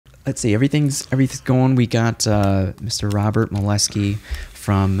let's see, everything's going. We got Mr. Robert Maleski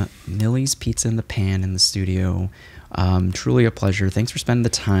from Millie's Pizza in the Pan in the studio. Truly a pleasure. Thanks for spending the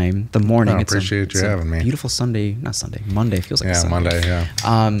time. The morning. I appreciate you having me. Beautiful Monday. Feels like a Sunday. Monday. Yeah.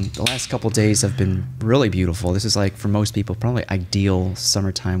 The last couple of days have been really beautiful. This is like, for most people, probably ideal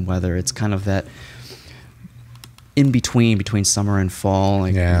summertime weather. It's kind of that in between summer and fall.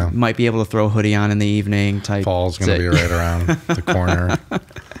 Like, yeah. You might be able to throw a hoodie on in the evening type. Fall's going to be right around the corner.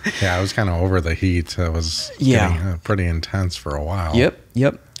 Yeah, I was kind of over the heat. It was getting pretty intense for a while.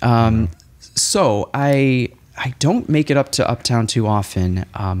 Yep. So I don't make it up to Uptown too often,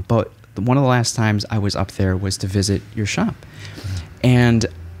 but one of the last times I was up there was to visit your shop. And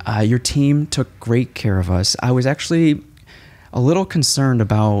your team took great care of us. I was actually a little concerned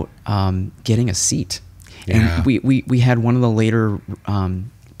about getting a seat. And we had one of the later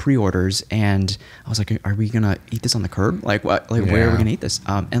pre-orders, and I was like, are we gonna eat this on the curb? Like what? Like where are we gonna eat this?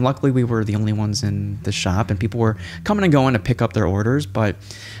 And luckily we were the only ones in the shop, and people were coming and going to pick up their orders, but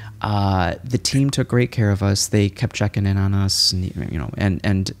the team took great care of us. They kept checking in on us,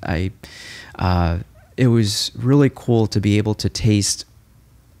 and it was really cool to be able to taste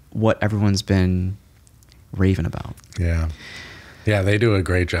what everyone's been raving about. Yeah, they do a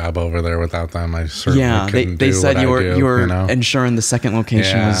great job over there. Without them, I certainly couldn't they do said what you were I do, you were ensuring the second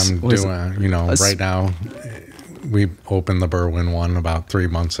location was doing, right now. We opened the Berwyn one about 3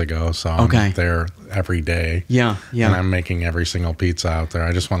 months ago, so I'm there every day. Yeah. And I'm making every single pizza out there.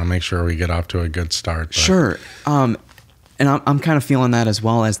 I just want to make sure we get off to a good start. But. Sure. And I'm kind of feeling that as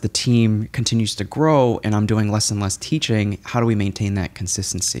well as the team continues to grow and I'm doing less and less teaching. How do we maintain that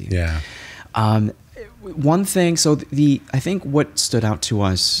consistency? Yeah. One thing, so I think what stood out to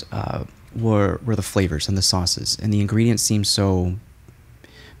us were the flavors and the sauces, and the ingredients seemed so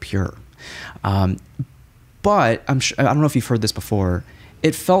pure. But I don't know if you've heard this before.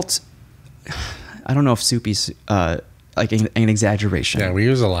 It felt, I don't know if soupy's like an exaggeration. Yeah, we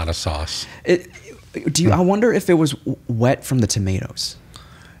use a lot of sauce. I wonder if it was wet from the tomatoes.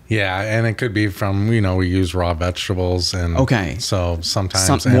 Yeah, and it could be from, we use raw vegetables, and so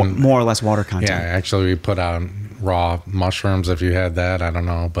sometimes more or less water content. Yeah, actually we put out raw mushrooms if you had that. I don't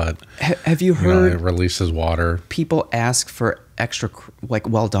know, but have you heard it releases water. People ask for extra, like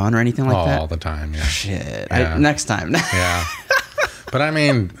well done or anything like that? All the time, yeah. Shit. Yeah. Next time. Yeah. But I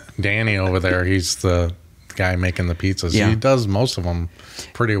mean, Danny over there, he's the guy making the pizzas. He does most of them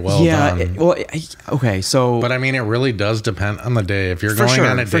pretty well done. So but I mean, it really does depend on the day. If you're going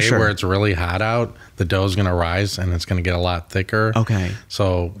on a day where it's really hot out, the dough's going to rise and it's going to get a lot thicker.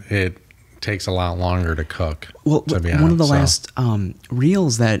 So it takes a lot longer to cook. Well, to be honest. One of the last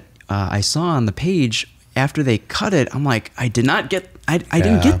reels that I saw on the page, after they cut it, I'm like, I didn't get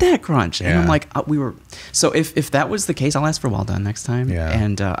that crunch. And I'm like, so if that was the case, I'll ask for well done next time. Yeah.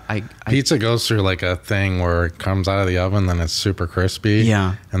 And pizza goes through like a thing where it comes out of the oven, then it's super crispy.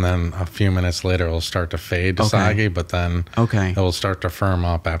 Yeah. And then a few minutes later, it'll start to fade to soggy, but then it will start to firm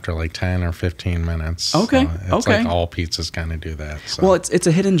up after like 10 or 15 minutes. So it's like all pizzas kind of do that. So. Well, it's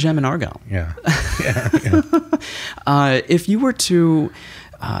a hidden gem in Argyle. Yeah. If you were to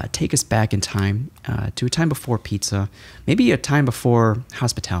take us back in time to a time before pizza, maybe a time before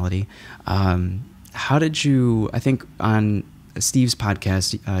hospitality. How did you, I think on Steve's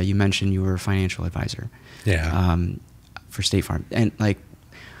podcast, you mentioned you were a financial advisor for State Farm. And like,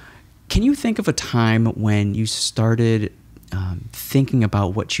 can you think of a time when you started thinking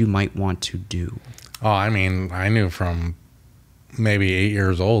about what you might want to do? Oh, I mean, I knew from maybe 8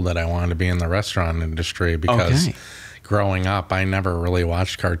 years old that I wanted to be in the restaurant industry because growing up, I never really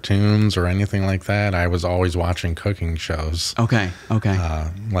watched cartoons or anything like that. I was always watching cooking shows.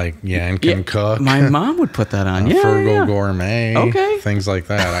 Like Yan Can Cook. My mom would put that on. Frugal Gourmet. Things like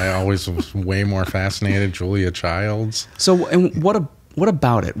that. I always was way more fascinated. Julia Childs. So, and what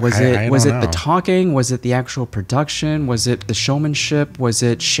about it? Was it the talking? Was it the actual production? Was it the showmanship? Was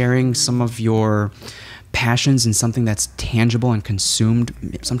it sharing some of your passions in something that's tangible and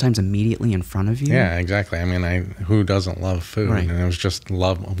consumed sometimes immediately in front of you? Yeah, exactly. I mean, who doesn't love food? Right. And it was just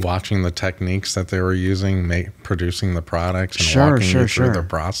love watching the techniques that they were using, producing the products, and walking you through the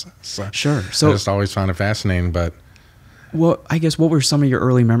process. So I just always found it fascinating. But I guess what were some of your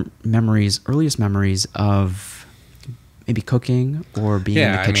earliest memories of maybe cooking or being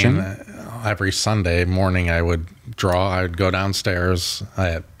in the kitchen? I mean, every Sunday morning I would go downstairs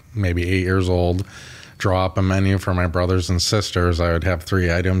at maybe 8 years old, draw up a menu for my brothers and sisters. I would have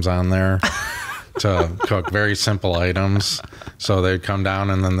 3 items on there to cook, very simple items. So they'd come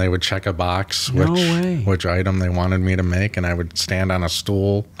down and then they would check a box which item they wanted me to make, and I would stand on a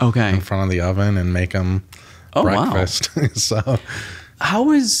stool in front of the oven and make them breakfast. Wow. So How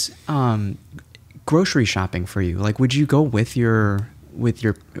was grocery shopping for you? Like, would you go with your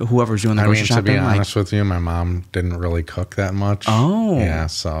whoever's doing the grocery shopping? To be honest with you, my mom didn't really cook that much. Oh, yeah.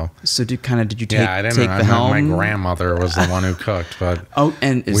 So did you take I didn't take know. the helm? My grandmother was the one who cooked, but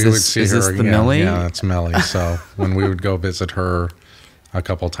and we would see her. The Millie? Yeah, that's Millie. So when we would go visit her a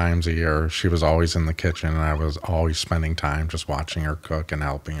couple times a year, she was always in the kitchen, and I was always spending time just watching her cook and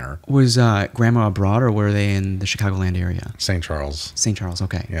helping her. Was Grandma abroad, or were they in the Chicagoland area? St. Charles. St. Charles,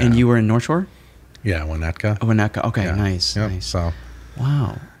 okay. Yeah. And you were in North Shore? Yeah, Winnetka. Oh, Winnetka, okay, Yeah. nice, Yep. nice. So,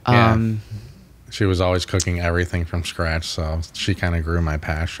 wow. yeah. She was always cooking everything from scratch, so she kind of grew my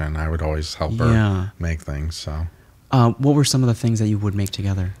passion. I would always help her make things. So, what were some of the things that you would make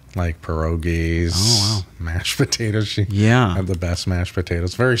together? Like pierogies, mashed potatoes. She had the best mashed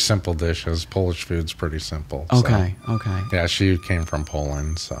potatoes. Very simple dishes. Polish food's pretty simple. Okay, so. okay. Yeah, she came from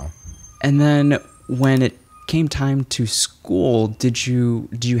Poland, so. And then when it came time to school, do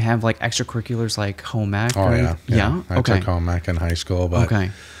you have like extracurriculars like home ec? Oh, yeah. I Okay. took home ec in high school, but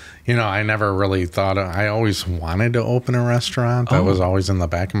I never really thought I always wanted to open a restaurant. That was always in the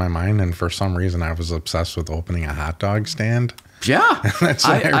back of my mind, and for some reason I was obsessed with opening a hot dog stand. Yeah.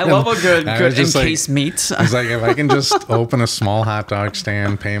 I love a good encased meat. I was like, if I can just open a small hot dog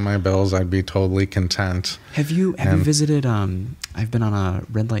stand, pay my bills, I'd be totally content. Have you visited I've been on a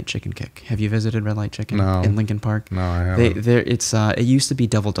red light chicken kick. Have you visited Red Light Chicken in Lincoln Park? No, I haven't. It used to be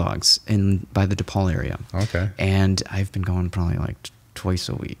Devil Dogs by the DePaul area. Okay. And I've been going probably like twice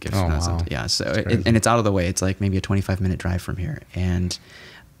a week. If not wow. Yeah. So and it's out of the way. It's like maybe a 25-minute drive from here. And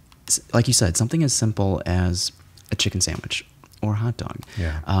like you said, something as simple as a chicken sandwich or a hot dog.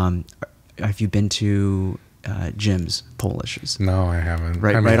 Yeah. Have you been to Jim's Polish's? No, I haven't.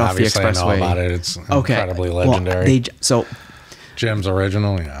 Right off the expressway. I know about it. It's incredibly legendary. Jim's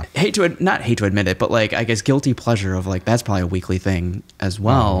original, yeah. Not hate to admit it, but like I guess guilty pleasure of like that's probably a weekly thing as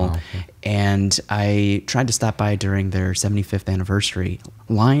well. Oh, wow. And I tried to stop by during their 75th anniversary.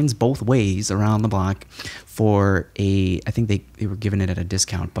 Lines both ways around the block for I think they were giving it at a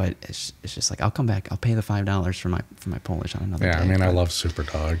discount, but it's just like I'll come back. I'll pay the $5 for my Polish on another day. Yeah, I mean I love Super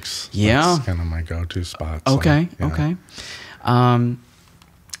Dogs. Yeah, that's kind of my go-to spot. Okay, so, yeah. Okay.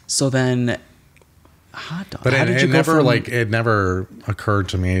 So then. Hot dog. But it never occurred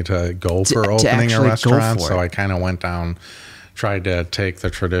to me to go for opening a restaurant. So I kind of went down, tried to take the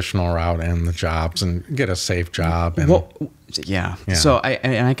traditional route and the jobs and get a safe job. And yeah. So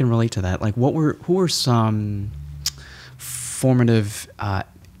I can relate to that. Like, who were some formative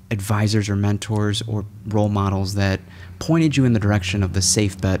advisors or mentors or role models that pointed you in the direction of the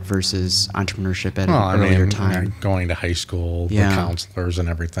safe bet versus entrepreneurship at an earlier time? Going to high school, the counselors and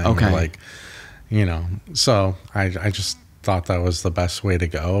everything. Okay. So I just thought that was the best way to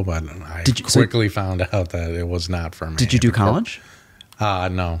go, but I quickly found out that it was not for me. Did you do college? No, I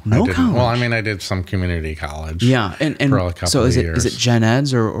didn't. College. Well, I mean, I did some community college. Yeah, and for a couple of years. Is it gen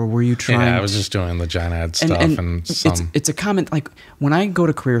eds or were you trying? Yeah, I was just doing the gen ed stuff and some. It's a common, like when I go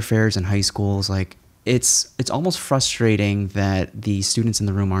to career fairs in high schools, like it's almost frustrating that the students in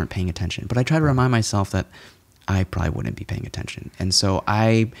the room aren't paying attention. But I try to remind myself that I probably wouldn't be paying attention. And so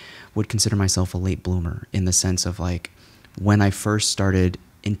I would consider myself a late bloomer in the sense of like when I first started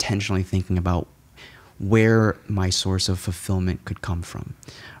intentionally thinking about where my source of fulfillment could come from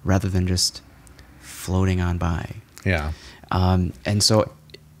rather than just floating on by. Yeah. And so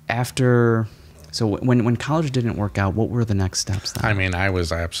when college didn't work out, what were the next steps then? I mean, I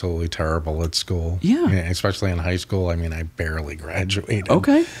was absolutely terrible at school. Yeah. Especially in high school. I mean, I barely graduated.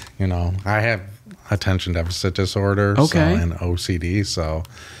 Okay. I have attention deficit disorder and OCD, so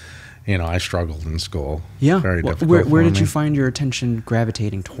I struggled in school. Yeah. Very difficult. Where did you find your attention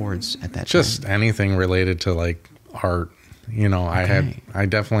gravitating towards at that time? Just anything related to like art. I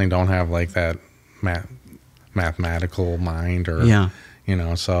definitely don't have like that mathematical mind or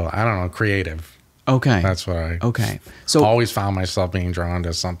so I don't know, creative. Okay. That's what I So always found myself being drawn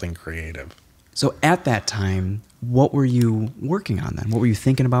to something creative. So at that time, what were you working on then? What were you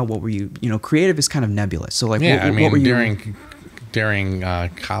thinking about? What were you, creative is kind of nebulous. So like, what were you during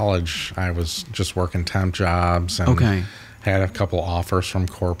college, I was just working temp jobs and had a couple offers from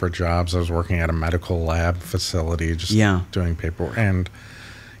corporate jobs. I was working at a medical lab facility, just doing paperwork. And,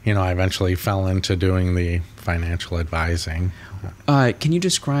 I eventually fell into doing the financial advising. Can you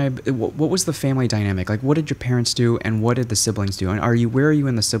describe what was the family dynamic? Like, what did your parents do, and what did the siblings do? And where are you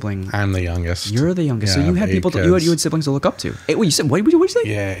in the sibling? I'm the youngest. You're the youngest, yeah, so you had people. You had siblings to look up to. What you said? What did you say?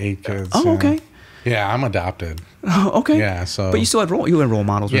 Yeah, 8 kids. Oh, okay. Yeah, I'm adopted. Oh, okay. Yeah, so. But you still had role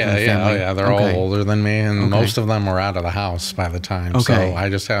models within the family. Yeah, they're all older than me, and most of them were out of the house by the time. Okay. So I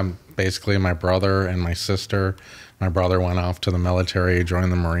just have basically my brother and my sister. My brother went off to the military,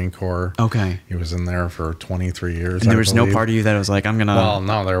 joined the Marine Corps. Okay. He was in there for 23 years. And there was no part of you that was like, I'm gonna. Well,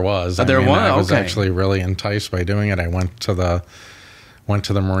 no, there was. Oh, I was okay. actually really enticed by doing it. I went to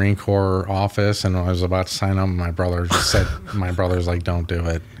the Marine Corps office, and I was about to sign up. My brother just said, "My brother's like, don't do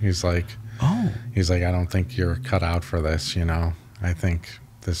it." He's like, I don't think you're cut out for this. I think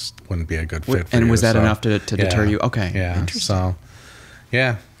this wouldn't be a good fit for you. And was that enough to deter you? Okay. Yeah. Interesting. So,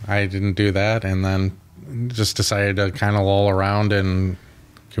 yeah, I didn't do that, and then just decided to kind of loll around in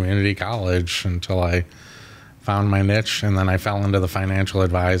community college until I found my niche, and then I fell into the financial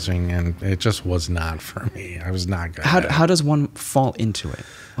advising, and it just was not for me. I was not good at it. How does one fall into it?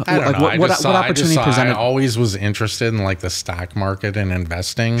 I don't know. What opportunity presented? I always was interested in like the stock market and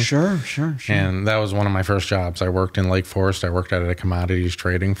investing. Sure. And that was one of my first jobs. I worked in Lake Forest. I worked at a commodities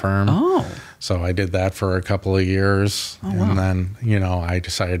trading firm. Oh. So I did that for a couple of years. Oh, wow. And then, I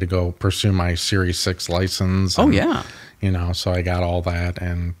decided to go pursue my Series 6 license. Oh, and, yeah. So I got all that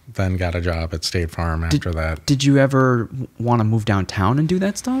and then got a job at State Farm after that. Did you ever want to move downtown and do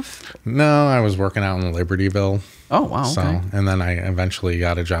that stuff? No, I was working out in Libertyville. Oh, wow. So, okay. and then I eventually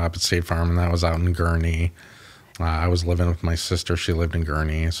got a job at State Farm, and that was out in Gurnee. I was living with my sister. She lived in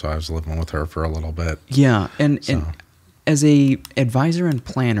Gurnee, so I was living with her for a little bit. Yeah, and as a advisor and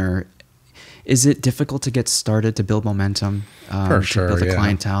planner, is it difficult to get started to build momentum, for sure, to build a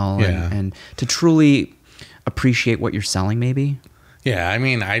clientele, and to truly appreciate what you're selling, maybe? Yeah, I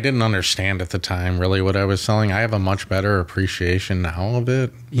mean, I didn't understand at the time really what I was selling. I have a much better appreciation now of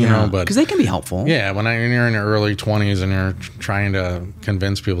it, but because they can be helpful. Yeah, when you're in your early 20s and you're trying to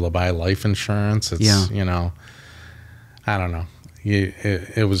convince people to buy life insurance, it's I don't know.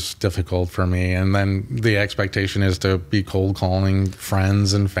 It was difficult for me, and then the expectation is to be cold calling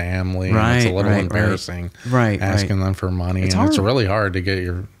friends and family. Right, and it's a little embarrassing, asking them for money, it's really hard to get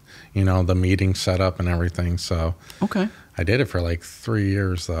your, the meeting set up and everything. So okay. I did it for like 3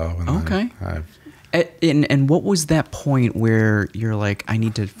 years though. And okay. And what was that point where you're like, I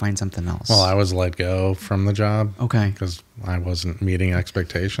need to find something else? Well, I was let go from the job. Okay. Because I wasn't meeting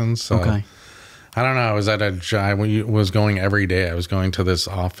expectations. So okay. I don't know. I was at a job. I was going every day. I was going to this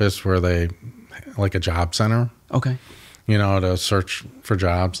office where like a job center. Okay. To search for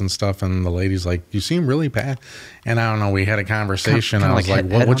jobs and stuff. And the lady's like, "You seem really bad." And I don't know. We had a conversation. I was like,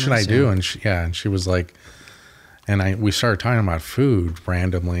 "What should I do?" And she was like, and we started talking about food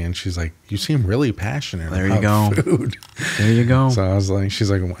randomly, and she's like, "You seem really passionate about food." There you go. So I was like,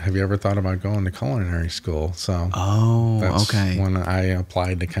 she's like, "Have you ever thought about going to culinary school?" So that's okay. when I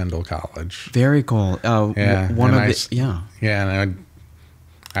applied to Kendall College. Very cool. And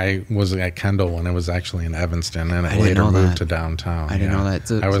I was at Kendall when it was actually in Evanston, and I later moved to downtown. I didn't know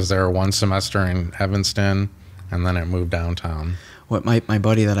that. I was there one semester in Evanston, and then it moved downtown. What my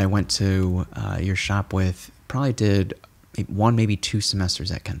buddy that I went to your shop with probably did maybe 2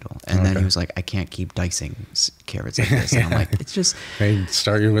 semesters at Kendall, and then he was like, I can't keep dicing carrots like this. And I'm like, it's just they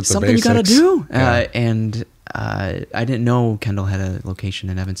start you with the something basics. you got to do. And I didn't know Kendall had a location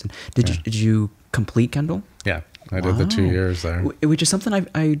in Evanston. Did you complete Kendall? Yeah, I did the 2 years there, which is something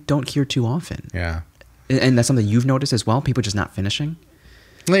I don't hear too often. Yeah, and that's something you've noticed as well. People just not finishing.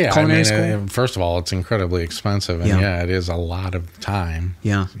 Yeah, culinary school? First of all, it's incredibly expensive, and it is a lot of time.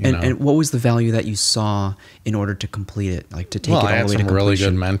 Yeah, and what was the value that you saw in order to complete it, like to take it all the way to completion? I had some really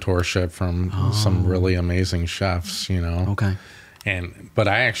good mentorship from some really amazing chefs. Okay. But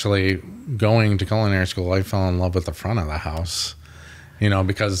I actually, going to culinary school, I fell in love with the front of the house.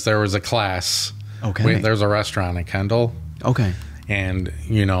 Because there was a class. Okay. There's a restaurant at Kendall. Okay. And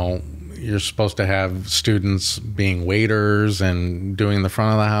you're supposed to have students being waiters and doing the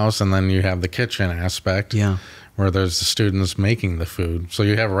front of the house, and then you have the kitchen aspect where there's the students making the food. So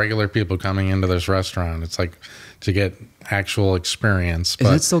you have regular people coming into this restaurant. It's like to get actual experience. Is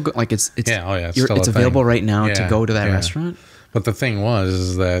it still good? Like it's it's available right now to go to that restaurant? But the thing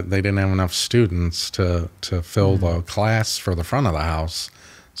is that they didn't have enough students to fill the class for the front of the house.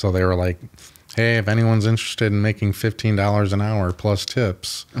 So they were like, hey, if anyone's interested in making $15 an hour plus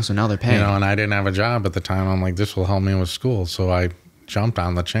tips. Oh, so now they're paying. And I didn't have a job at the time. I'm like, this will help me with school. So I jumped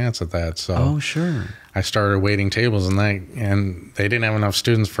on the chance at that. So sure. I started waiting tables, and they didn't have enough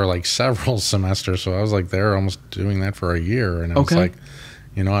students for like several semesters. So I was like there almost doing that for a year. And I was like,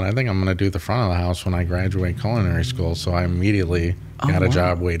 you know what, I think I'm going to do the front of the house when I graduate culinary school. So I immediately got a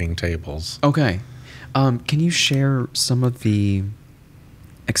job waiting tables. Okay. Can you share some of the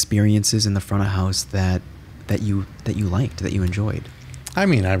experiences in the front of house that you liked, that you enjoyed? I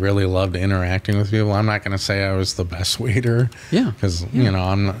mean, I really loved interacting with people. I'm not going to say I was the best waiter. Yeah. Because, I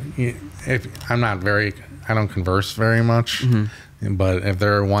don't converse very much. Mm-hmm. But if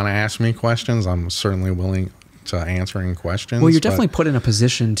they want to ask me questions, I'm certainly willing to answering questions. Well, you're definitely put in a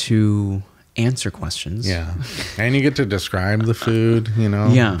position to answer questions. Yeah. And you get to describe the food,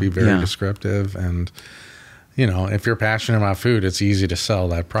 be very descriptive. And, if you're passionate about food, it's easy to sell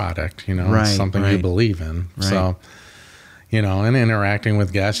that product, it's something you believe in. Right. So, and interacting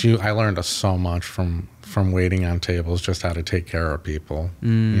with guests, I learned so much from waiting on tables, just how to take care of people,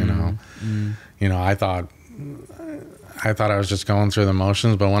 I thought I was just going through the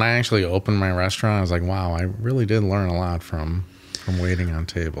motions, but when I actually opened my restaurant, I was like, wow, I really did learn a lot from waiting on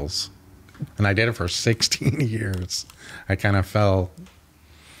tables. And I did it for 16 years. I kind of fell.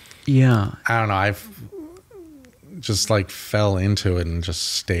 Yeah. I don't know. I've just fell into it and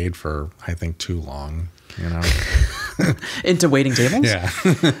just stayed for, I think, too long, Into waiting tables? Yeah.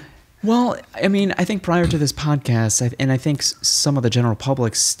 Well, I mean, I think prior to this podcast, and I think some of the general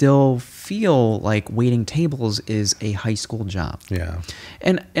public still feel like waiting tables is a high school job. Yeah.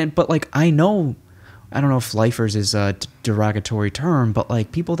 But I know, I don't know if lifers is a derogatory term, but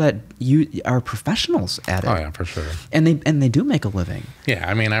people that are professionals at it. Oh yeah, for sure. And they do make a living. Yeah,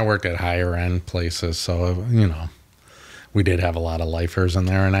 I mean, I worked at higher end places, so we did have a lot of lifers in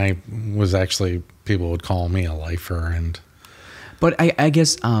there, and I was actually, people would call me a lifer. But I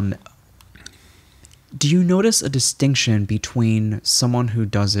guess, do you notice a distinction between someone who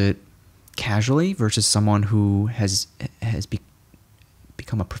does it casually versus someone who has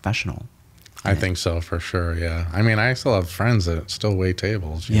become a professional? I think so, for sure, yeah. I mean, I still have friends that still wait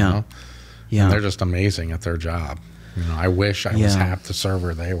tables, you know? Yeah. And they're just amazing at their job. I wish I was half the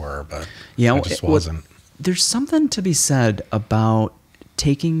server they were, but I just wasn't. There's something to be said about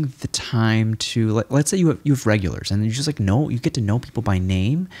taking the time to, let's say you have regulars, and you just you get to know people by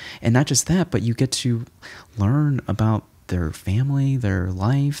name, and not just that, but you get to learn about their family, their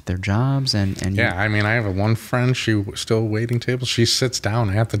life, their jobs, and yeah. I mean, I have one friend. She still waiting tables. She sits down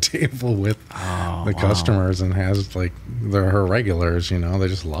at the table with the customers and has her regulars. They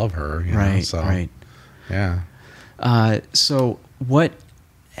just love her. Right. So, right. Yeah. So what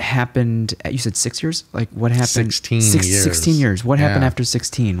happened? You said 6 years. What happened? 16 years. 16 years. What happened after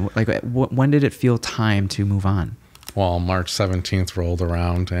 16? When did it feel time to move on? Well, March 17th rolled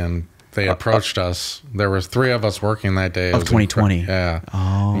around, and they approached us. There was 3 of us working that day. Of 2020.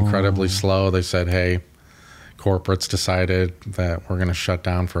 Incredibly slow. They said, hey, corporates decided that we're going to shut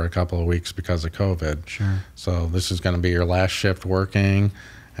down for a couple of weeks because of COVID. Sure. So this is going to be your last shift working,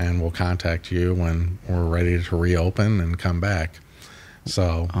 and we'll contact you when we're ready to reopen and come back.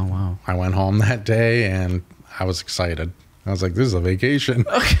 So I went home that day, and I was excited. I was like, this is a vacation.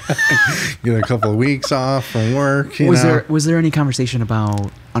 Get a couple of weeks off from work. Was there any conversation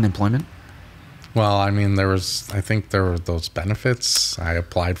about unemployment? Well, I mean, I think there were those benefits. I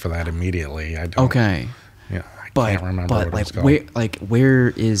applied for that immediately. I don't. Okay. Yeah, I can't remember what it was called. Where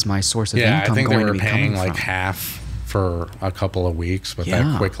is my source of income going to be coming from? I think they were paying half for a couple of weeks, but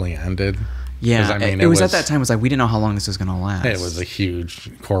that quickly ended. Yeah, I mean, it was at that time. It was we didn't know how long this was going to last. It was a huge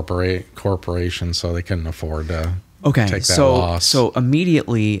corporation, so they couldn't afford to. Okay, take that loss. So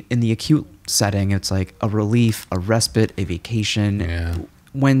immediately in the acute setting, it's a relief, a respite, a vacation. Yeah.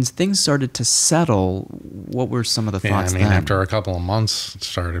 When things started to settle, what were some of the thoughts then? After a couple of months it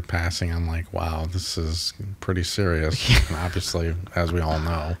started passing, I'm like, wow, this is pretty serious. And obviously, as we all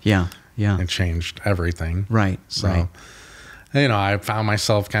know, it changed everything. Right. So, I found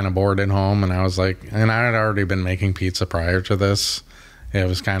myself kind of bored at home, and I was like, and I had already been making pizza prior to this. It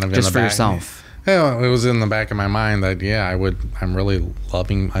was kind of just in the for back. Yourself. Yeah, it was in the back of my mind that I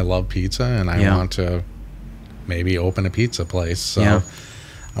love pizza, and I want to maybe open a pizza place. So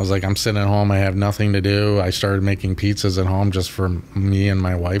I was like, I'm sitting at home, I have nothing to do. I started making pizzas at home just for me and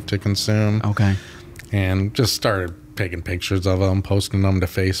my wife to consume. Okay. And just started taking pictures of them, posting them to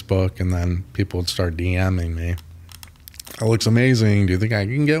Facebook, and then people would start DMing me. It looks amazing. Do you think I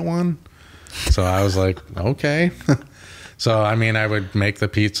can get one? So I was like, okay. So, I mean, I would make the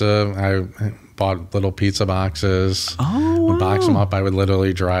pizza. I bought little pizza boxes. Oh, wow. Box them up. I would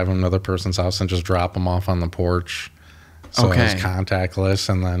literally drive them to the person's house and just drop them off on the porch. So it was contactless.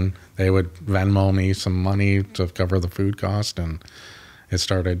 And then they would Venmo me some money to cover the food cost. And it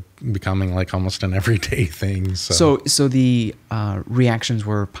started becoming almost an everyday thing. So the reactions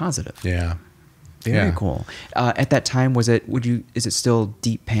were positive. Yeah. Very cool. At that time, is it still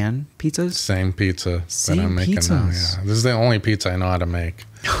deep pan pizzas? Same pizza that I'm making now. Yeah. This is the only pizza I know how to make.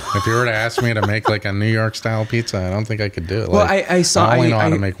 If you were to ask me to make a New York style pizza, I don't think I could do it. Well, I only know how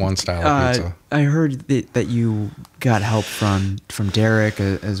to make one style of pizza. I heard that you got help from Derek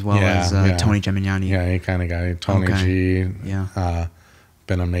as well as Tony Gemignani. Yeah, he kind of got it. Tony G. Yeah.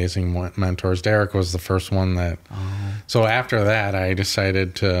 Been amazing mentors. Derek was the first one that. So after that, I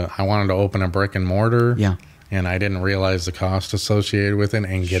decided I wanted to open a brick and mortar. Yeah. and I didn't realize the cost associated with it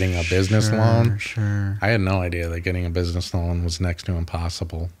and getting a business loan. Sure. I had no idea that getting a business loan was next to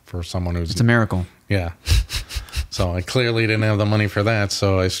impossible for someone who's... It's a miracle. Yeah. So I clearly didn't have the money for that,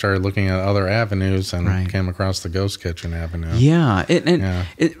 so I started looking at other avenues and came across the Ghost Kitchen avenue. Yeah.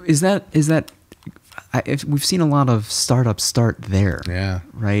 Is that we've seen a lot of startups start there. Yeah.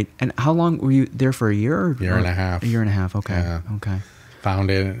 Right? And how long were you there for? A year? Year and a half. A year and a half. Okay. Yeah. Okay.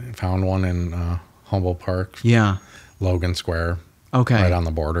 Found one in Humboldt Park. Yeah. Logan Square. Okay. Right on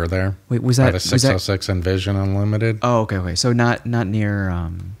the border there. Wait, was that... By the 606 and Vision Unlimited. Oh, okay. So not near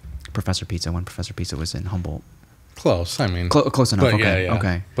Professor Pizza, when Professor Pizza was in Humboldt. Close. I mean... close enough. But Okay. yeah.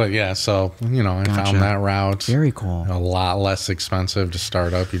 Okay. But yeah, so, I found that route. Very cool. A lot less expensive to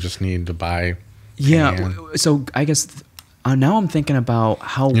start up. You just need to buy... Yeah. So I guess now I'm thinking about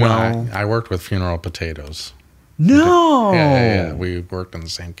how well... I worked with Funeral Potatoes. No! Yeah. We worked in the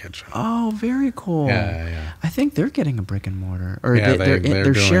same kitchen. Oh, very cool. Yeah. I think they're getting a brick and mortar. Or Yeah,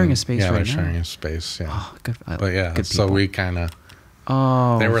 they're sharing a space right now. Yeah, they're sharing a space, yeah. Oh, good. But yeah, good so people. we kind of...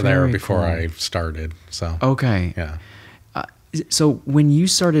 Oh, they were there very before cool. I started, so... Okay. Yeah. So when you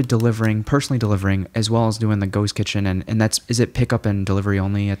started personally delivering, as well as doing the Ghost Kitchen, and is it pickup and delivery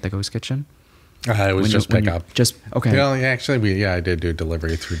only at the Ghost Kitchen? It was just pickup. Okay. Yeah, actually, I did do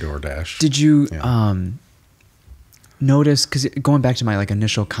delivery through DoorDash. Did you notice? Because going back to my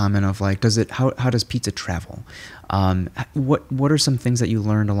initial comment of how does pizza travel? What are some things that you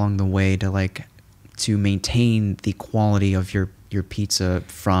learned along the way to maintain the quality of your pizza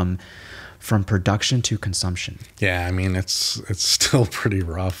from production to consumption? Yeah, I mean it's still pretty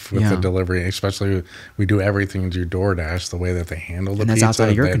rough with the delivery, especially we do everything through DoorDash. The way that they handle the pizza, outside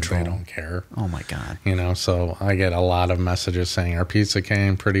of your control. They don't care. Oh my God! So I get a lot of messages saying our pizza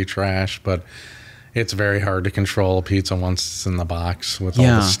came pretty trash, but it's very hard to control a pizza once it's in the box with all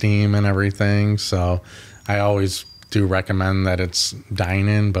the steam and everything. So I always do recommend that it's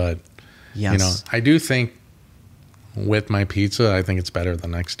dine-in, but I do think. With my pizza, I think it's better the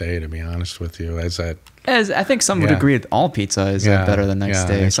next day, to be honest with you. As I think some would agree that all pizza is better the next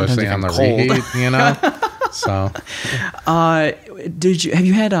day, especially on the reheat, So, have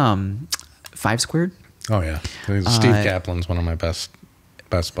you had 5 Squared? Oh yeah, Steve Kaplan's one of my best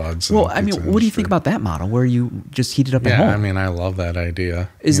buds. Well, I mean, what do you think about that model where you just heat it up at home? Yeah, I mean, I love that idea.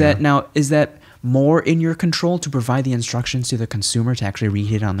 Is that more in your control to provide the instructions to the consumer to actually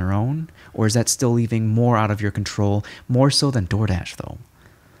reheat it on their own? Or is that still leaving more out of your control, more so than DoorDash, though?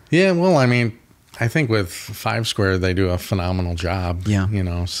 Yeah, well, I mean, I think with 5 Squared, they do a phenomenal job.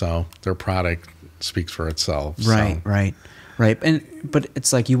 Yeah. So their product speaks for itself. Right. But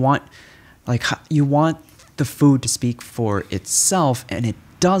it's you want the food to speak for itself, and it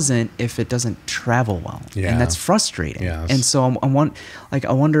doesn't if it doesn't travel well. Yeah. And that's frustrating. Yes. And so I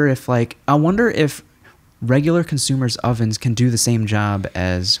wonder if regular consumers' ovens can do the same job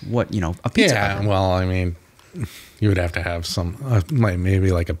as a pizza oven. Well, I mean, you would have to have some maybe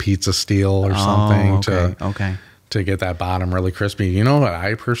a pizza steel or something to get that bottom really crispy. You know what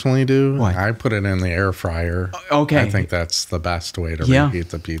I personally do? What? I put it in the air fryer. Okay. I think that's the best way to reheat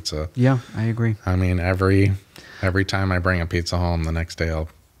the pizza. Yeah, I agree. I mean, every time I bring a pizza home, the next day I'll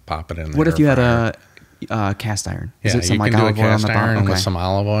pop it in the What air if you fryer. had a cast iron? Yeah, Is it some you can do a olive oil on cast the iron bottom? with some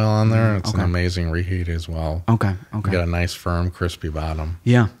olive oil on there. It's an Okay. amazing reheat as well. Okay. You get a nice, firm, crispy bottom.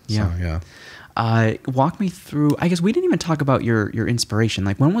 Yeah. So, yeah. Walk me through. I guess we didn't even talk about your inspiration.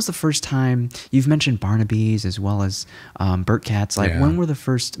 When was the first time you've mentioned Barnaby's as well as Burt Katz? When were the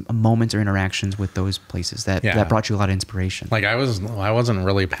first moments or interactions with those places that brought you a lot of inspiration? I wasn't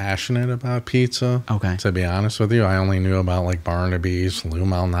really passionate about pizza. Okay. To be honest with you, I only knew about Barnaby's, Lou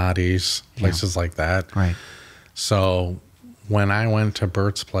Malnati's, places like that. Right. So when I went to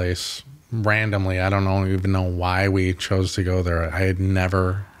Burt's place randomly, I don't even know why we chose to go there. I had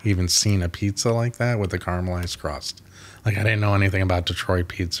never even seen a pizza like that with the caramelized crust. I didn't know anything about Detroit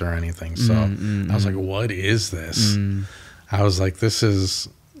pizza or anything. So I was like, what is this? I was like, this is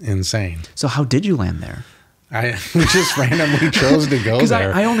insane. So how did you land there? I just randomly chose to go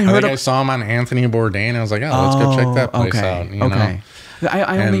there. I only heard I saw him on Anthony Bourdain. And I was like, let's go check that place out. You know?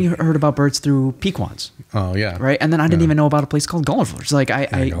 I only heard about Burt's through Pequod's. Oh, yeah. Right? And then I didn't even know about a place called Gulliver's.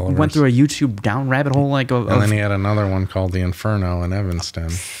 I went through a YouTube down rabbit hole. And then he had another one called the Inferno in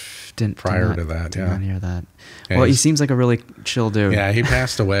Evanston. Prior to that, did not hear that. Yeah, well, he seems like a really chill dude. Yeah, he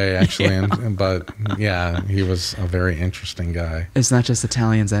passed away, actually. But, yeah, he was a very interesting guy. It's not just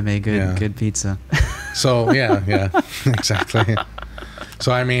Italians that make good pizza. So, yeah, exactly.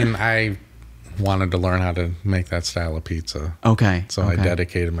 So, I mean, I wanted to learn how to make that style of pizza. Okay. So I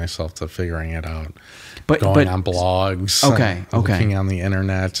dedicated myself to figuring it out. But going on blogs. Okay. Looking on the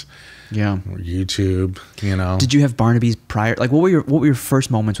internet. Yeah. YouTube, you know. Did you have Barnaby's prior? Like, what were your first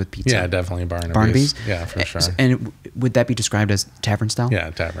moments with pizza? Yeah, definitely Barnaby's. Barnaby's? Yeah, for sure. And would that be described as tavern style? Yeah,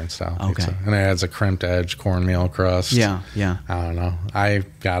 tavern style Okay. pizza. And it has a crimped edge cornmeal crust. Yeah, yeah. I don't know. I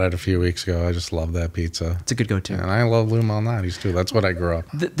got it a few weeks ago. I just love that pizza. It's a good go-to. And I love Lou Malnati's too. That's what I grew up.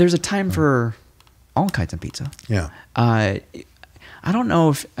 There's a time for all kinds of pizza. Yeah. I don't know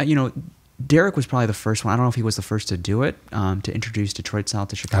if, Derek was probably the first one. I don't know if he was the first to do it, to introduce Detroit style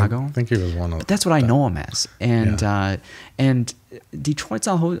to Chicago. I think he was one of them. But that's what I know him as. And Detroit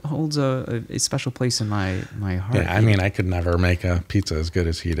style holds a special place in my heart. Yeah, I mean, I could never make a pizza as good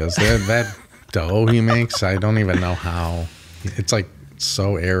as he does. That dough he makes, I don't even know how. It's like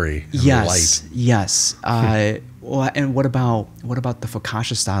so airy and light. Yes. Well, and what about the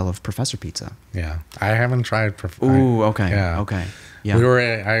focaccia style of Professor Pizza? Yeah, I haven't tried. Ooh, okay. Yeah. Okay. Yeah.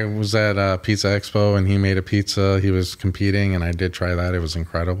 I was at Pizza Expo and he made a pizza. He was competing and I did try that. It was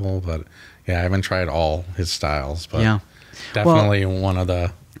incredible. But yeah, I haven't tried all his styles. But yeah. Definitely one of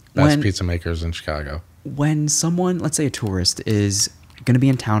the best pizza makers in Chicago. When someone, let's say a tourist, is going to be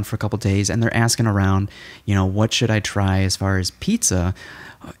in town for a couple days and they're asking around, what should I try as far as pizza?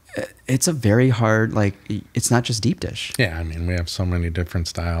 It's a very hard, it's not just deep dish. Yeah, I mean, we have so many different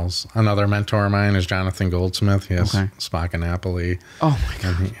styles. Another mentor of mine is Jonathan Goldsmith. He has Spock and Napoli. Oh, my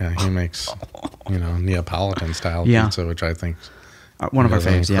God. And he makes, Neapolitan style pizza, which I think one of our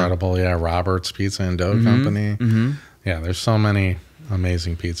faves, incredible. Yeah, Robert's Pizza and Dough Company. Mm-hmm. Yeah, there's so many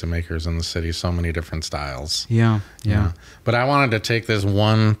amazing pizza makers in the city, so many different styles. Yeah. But I wanted to take this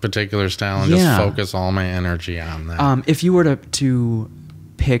one particular style and just focus all my energy on that. If you were to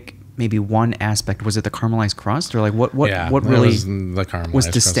pick maybe one aspect, was it the caramelized crust, or what really was the caramelized was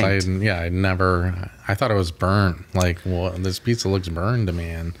distinct? I thought it was burnt. This pizza looks burned to me,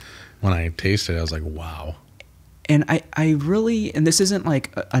 and when I tasted it, I was like, wow. And I really, and this isn't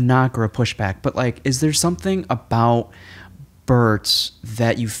like a knock or a pushback, but is there something about Burt's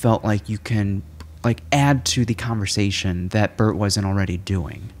that you felt like you can add to the conversation that Burt wasn't already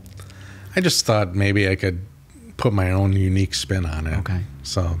doing? I just thought maybe I could put my own unique spin on it. Okay.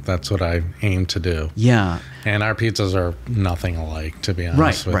 So that's what I aim to do. Yeah. And our pizzas are nothing alike, to be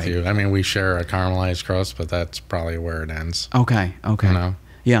honest with you. I mean, we share a caramelized crust, but that's probably where it ends. Okay.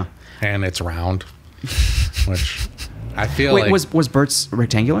 Yeah. And it's round, which I feel was Burt's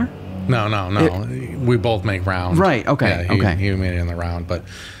rectangular? No. We both make round. Right. Okay. Yeah, he made it in the round, but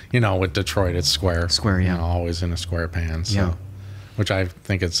with Detroit, it's square. Square, yeah. Always in a square pan. So. Yeah. Which I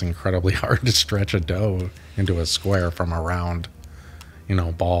think it's incredibly hard to stretch a dough into a square from a round,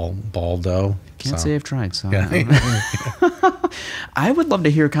 ball dough. Can't say I've tried. So yeah. I would love to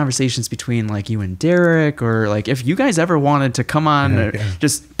hear conversations between you and Derek, or if you guys ever wanted to come on,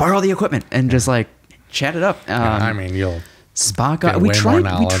 just borrow the equipment and just chat it up. I mean, you'll Spock. We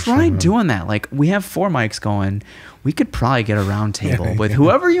tried doing that. We have 4 mics going. We could probably get a round table with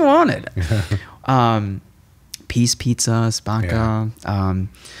whoever you wanted. Peace Pizza, Spacca.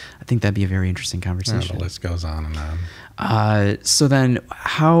 I think that'd be a very interesting conversation. Yeah, the list goes on and on. So then,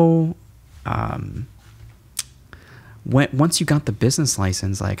 how? Once you got the business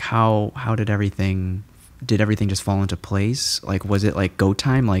license, how did everything just fall into place? Was it go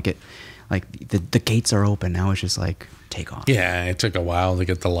time? The gates are open now. It's just take off. Yeah, it took a while to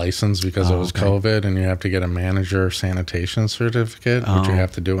get the license because it was COVID, and you have to get a manager sanitation certificate, which you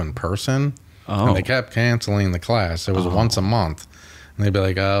have to do in person. And they kept canceling the class. It was once a month. And they'd be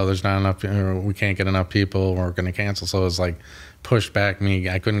like, there's not enough, we can't get enough people, we're going to cancel. So it was pushed back me.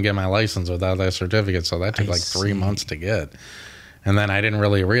 I couldn't get my license without that certificate. So that took 3 months to get. And then I didn't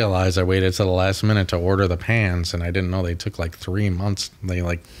really realize, I waited till the last minute to order the pans, and I didn't know they took 3 months.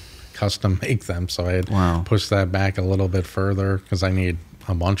 They custom make them. So I had pushed that back a little bit further because I need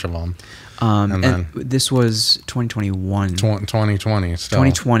a bunch of them. And then this was 2021. 2020 still.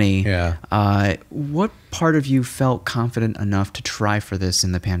 2020. Yeah. What part of you felt confident enough to try for this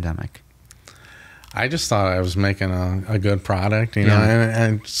in the pandemic? I just thought I was making a good product, and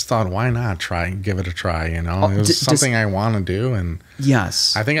I just thought, why not give it a try, It was something I want to do, and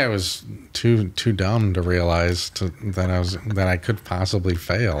yes, I think I was too dumb to realize that I could possibly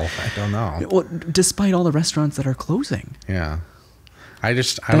fail. I don't know. Well, despite all the restaurants that are closing. Yeah. I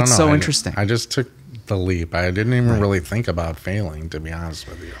don't know. That's so interesting. I just took the leap. I didn't even really think about failing, to be honest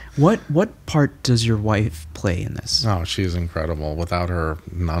with you. What part does your wife play in this? Oh, she's incredible. Without her,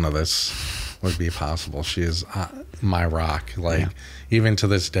 none of this would be possible. She is my rock. Even to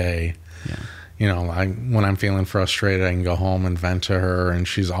this day, when I'm feeling frustrated, I can go home and vent to her, and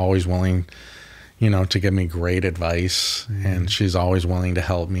she's always willing, to give me great advice, and she's always willing to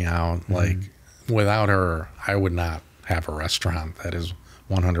help me out. Without her, I would not have a restaurant. That is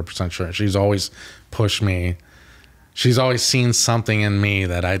 100% sure. She's always pushed me. She's always seen something in me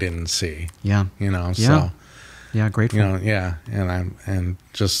that I didn't see. Yeah. So. Yeah, grateful. And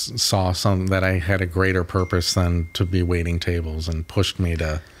just saw something that I had a greater purpose than to be waiting tables, and pushed me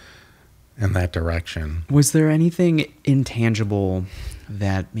in that direction. Was there anything intangible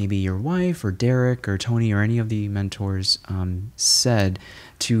that maybe your wife or Derek or Tony or any of the mentors said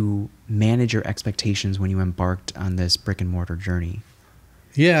to manage your expectations when you embarked on this brick and mortar journey?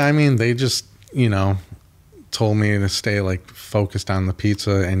 Yeah, I mean, they just, told me to stay like focused on the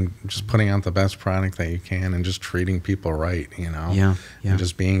pizza and just putting out the best product that you can, and just treating people right, Yeah. and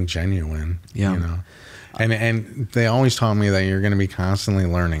just being genuine, Yeah. And they always taught me that you're going to be constantly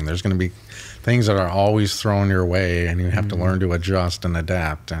learning. There's going to be things that are always thrown your way, and you have to learn to adjust and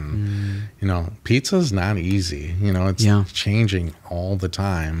adapt. And, pizza is not easy. It's changing all the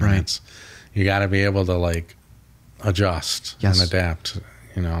time. Right. And you got to be able to like adjust and adapt,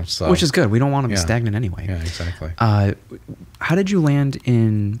 so. Which is good. We don't want to be stagnant anyway. Yeah, exactly. How did you land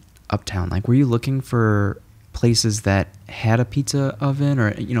in Uptown? Like, were you looking for places that had a pizza oven,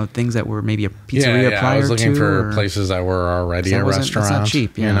 or things that were maybe a pizzeria prior to? I was looking for places that were already a restaurant. That's not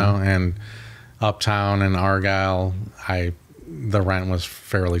cheap, and Uptown and Argyle, the rent was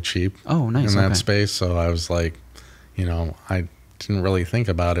fairly cheap. Oh, nice. In that space, so I was like, I didn't really think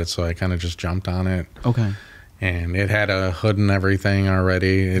about it, so I kind of just jumped on it. Okay. And it had a hood and everything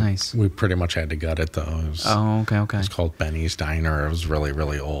already. Nice. We pretty much had to gut it, though. Okay. It's called Benny's Diner. It was really,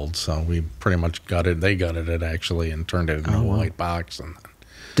 really old, so we pretty much gutted. They gutted it actually and turned it into a white box. And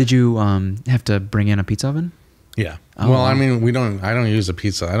did you have to bring in a pizza oven? Yeah. I mean, I don't use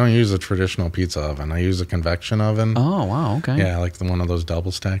I don't use a traditional pizza oven. I use a convection oven. Oh, wow. Okay. Yeah, like one of those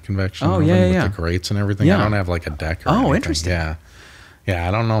double stack convection oven with the grates and everything. Yeah. I don't have like a deck or anything. Interesting. Yeah. Yeah,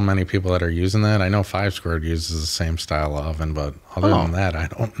 I don't know many people that are using that. I know 5 Squared uses the same style of oven, but other than that, I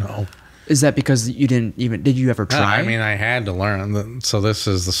don't know. Is that because you did you ever try? I mean, I had to learn. So this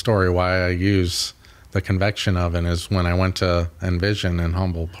is the story why I use the convection oven is when I went to Envision in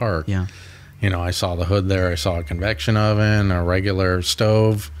Humboldt Park. Yeah. I saw the hood there. I saw a convection oven, a regular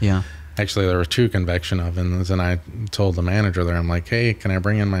stove. Yeah. Actually, there were 2 convection ovens, and I told the manager there, I'm like, hey, can I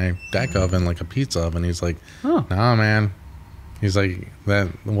bring in my deck oven, like a pizza oven? He's like, no, man. He's like,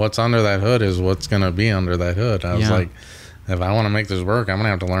 what's under that hood is what's going to be under that hood. I was like, if I want to make this work, I'm going to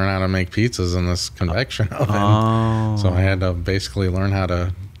have to learn how to make pizzas in this convection oven. Oh. So I had to basically learn how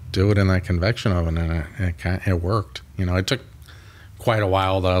to do it in that convection oven, and it worked. It took quite a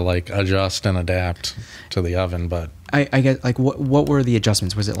while to like adjust and adapt to the oven, but I get like what were the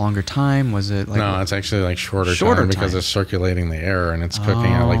adjustments? Was it longer time? Was it like no? It's actually like shorter time because it's circulating the air and it's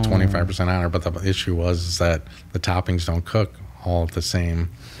cooking at like 25% hour. But the issue was that the toppings don't cook all at the same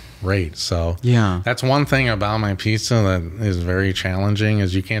rate. So that's one thing about my pizza that is very challenging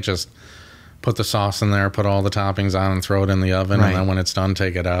is you can't just put the sauce in there, put all the toppings on, and throw it in the oven, and then when it's done,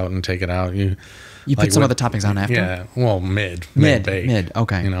 take it out. You put some of the toppings on after? Yeah, well, mid-bake.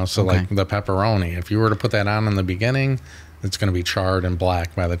 Okay. So like the pepperoni, if you were to put that on in the beginning, it's going to be charred and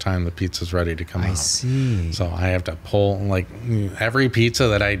black by the time the pizza's ready to come out. I see. So I have to pull, like every pizza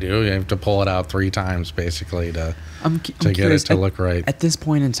that I do, you have to pull it out 3 times basically to get it to look right. At this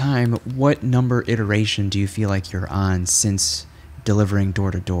point in time, what number iteration do you feel like you're on since delivering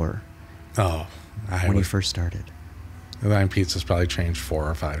door to door? Oh, when you first started? My pizza's probably changed 4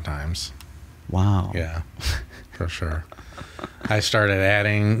 or 5 times. Wow. Yeah, for sure. I started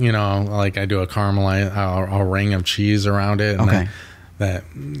adding, like I do a caramelize, a ring of cheese around it. And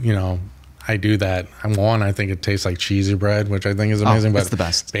I do that. I think it tastes like cheesy bread, which I think is amazing. That's the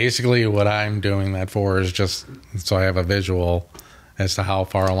best. Basically, what I'm doing that for is just so I have a visual as to how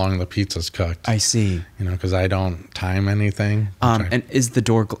far along the pizza's cooked. I see. Because I don't time anything. And is the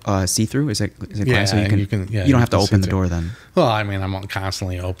door see-through? Is it glass? Yeah, so you don't have to open the door then? Well, I mean, I'm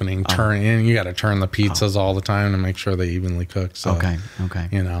constantly opening, turning. You got to turn the pizzas all the time to make sure they evenly cook. So, okay.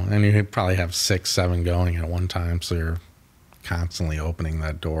 And you probably have 6, 7 going at one time, so you're constantly opening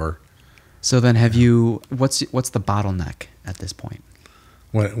that door. So then, have you? What's the bottleneck at this point?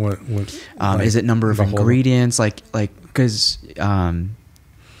 What is it number of ingredients, because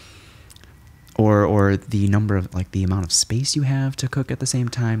or the number of the amount of space you have to cook at the same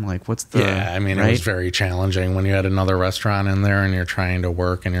time? Like, what's the it was very challenging when you had another restaurant in there and you're trying to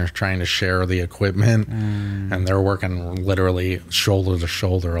work and you're trying to share the equipment and they're working literally shoulder to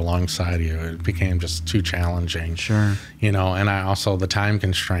shoulder alongside you. It became just too challenging. Sure. And I also the time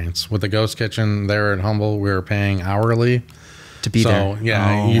constraints with the ghost kitchen there at Humboldt, we were paying hourly to be there.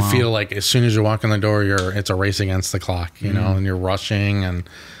 So you feel like as soon as you walk in the door, it's a race against the clock, and you're rushing, and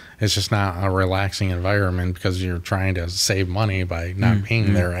it's just not a relaxing environment because you're trying to save money by not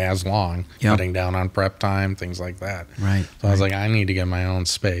being there as long, cutting down on prep time, things like that. Right. So I was like, I need to get my own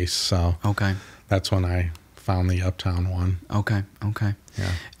space. So that's when I found the Uptown one. Okay.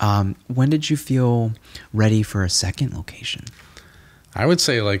 Yeah. When did you feel ready for a second location? I would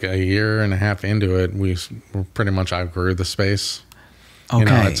say like a year and a half into it, we pretty much outgrew the space. Okay. You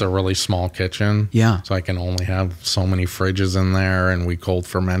know, it's a really small kitchen. Yeah. So I can only have so many fridges in there, and we cold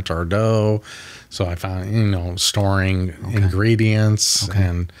ferment our dough. So I found, you know, storing ingredients,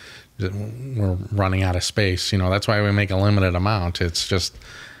 and we're running out of space. You know, that's why we make a limited amount. It's just,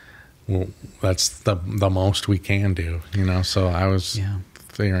 that's the most we can do, you know? So I was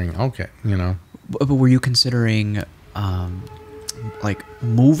figuring, okay, you know. But were you considering like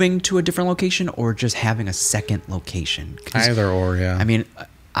moving to a different location or just having a second location? Either or, yeah. I mean,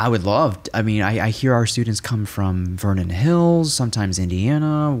 I would love, I hear our students come from Vernon Hills, sometimes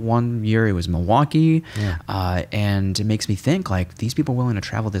Indiana. One year it was Milwaukee. And it makes me think, like, these people are willing to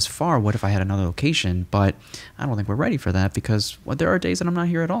travel this far. What if I had another location? But I don't think we're ready for that because there are days that I'm not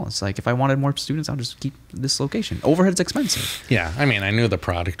here at all. It's like, if I wanted more students, I'll just keep this location. Overhead's expensive. Yeah. I mean, I knew the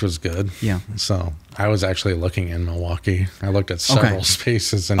product was good. Yeah. So I was actually looking in Milwaukee. I looked at several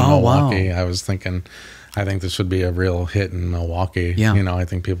spaces in Milwaukee. Wow. I was thinking, I think this would be a real hit in Milwaukee. Yeah. You know, I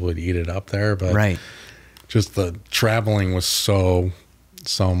think people would eat it up there, but just the traveling was so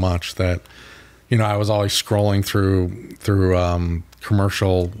much that, you know, I was always scrolling through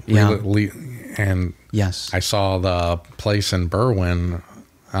commercial and I saw the place in Berwyn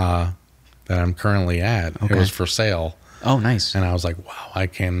that I'm currently at. It was for sale. Oh, nice. And I was like, wow, I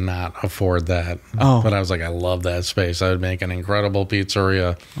cannot afford that. But I was like, I love that space. I would make an incredible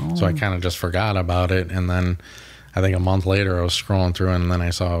pizzeria. So I kind of just forgot about it. And then I think a month later, I was scrolling through and then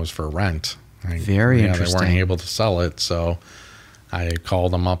I saw it was for rent. Very interesting. They weren't able to sell it. So I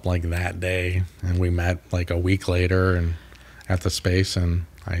called them up like that day and we met like a week later and at the space, and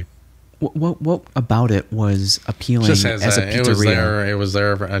What about it was appealing as a pizzeria? It was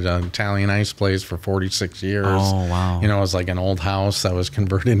there at an Italian ice place for 46 years. Oh, wow. You know, it was like an old house that was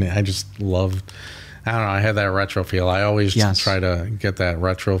converted. I just loved, I don't know, I had that retro feel. I always try to get that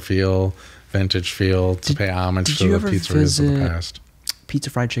retro feel, vintage feel, to pay homage to the pizzerias of the past.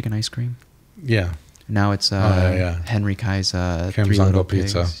 Pizza Fried Chicken Ice Cream? Yeah. Now it's Henry Kai's Kim's Three Little Uncle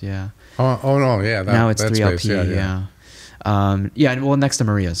Pigs. Pizza. Yeah. Oh no, yeah. Now it's that 3LP, space, yeah. Well, next to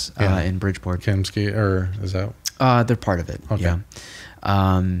Maria's in Bridgeport. Kimski, or is that? They're part of it. Okay. Yeah.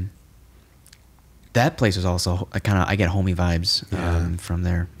 That place is also I get homey vibes from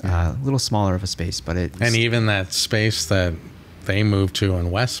there. A little smaller of a space, but and even that space that they moved to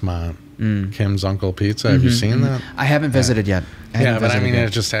in Westmont, Kim's Uncle Pizza. Have you seen that? I haven't visited yet. But I mean, it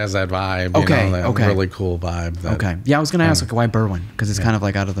just has that vibe. That really cool vibe. Yeah, I was gonna ask, like, why Berwyn? Because it's kind of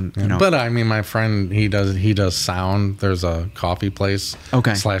like out of the, you know. But I mean, my friend, he does sound. There's a coffee place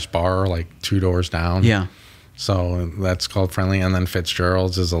 / bar like 2 doors down. Yeah. So that's called Friendly, and then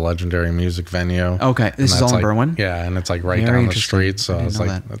Fitzgerald's is a legendary music venue. Okay, this is all in Berwyn. Yeah, and it's like right down the street. So I was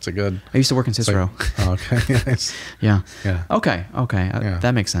like, that's a good. I used to work in Cicero. Okay. Nice. Yeah. Yeah. Okay.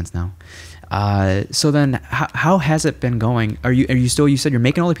 That makes sense now. So then, how has it been going? Are you still? You said you're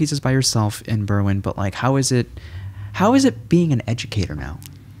making all the pizzas by yourself in Berwyn, but like, how is it being an educator now?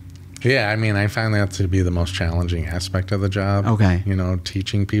 Yeah, I mean, I find that to be the most challenging aspect of the job. Okay. You know,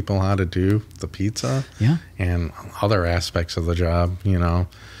 teaching people how to do the pizza. Yeah. And other aspects of the job, you know,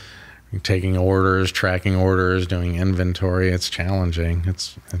 taking orders, tracking orders, doing inventory. It's challenging.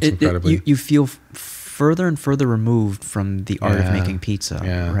 It's incredibly. You feel further and further removed from the art of making pizza,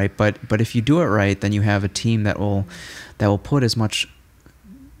 right? But if you do it right, then you have a team that will put as much,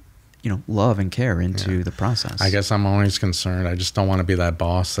 you know, love and care into the process. I guess I'm always concerned. I just don't want to be that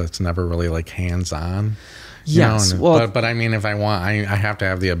boss that's never really like hands-on. Yes. But I mean, if I want, I have to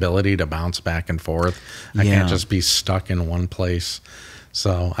have the ability to bounce back and forth. I can't just be stuck in one place.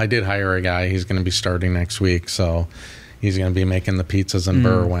 So I did hire a guy. He's going to be starting next week. So he's going to be making the pizzas in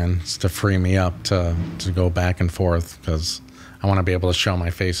Berwyn to free me up to go back and forth, because I want to be able to show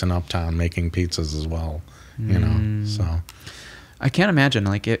my face in Uptown making pizzas as well. You know, so. I can't imagine,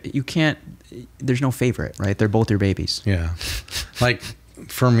 like, you can't, there's no favorite, right? They're both your babies. Yeah. Like,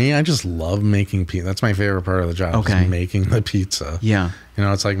 for me, I just love making pizza. That's my favorite part of the job, is making the pizza. Yeah. You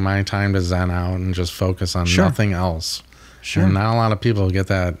know, it's like my time to zen out and just focus on nothing else. Sure. And not a lot of people get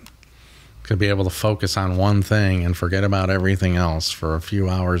that, could be able to focus on one thing and forget about everything else for a few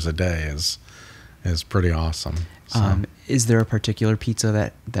hours a day is pretty awesome. So. Is there a particular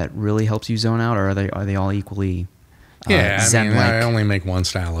pizza that really helps you zone out, or are they all equally Yeah, zen I only make one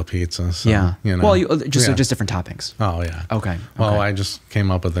style of pizza. So, yeah. You know. Well, just different toppings. Oh, yeah. Okay. Well, I just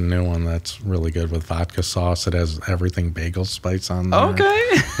came up with a new one that's really good with vodka sauce. It has everything bagel spice on there. Okay.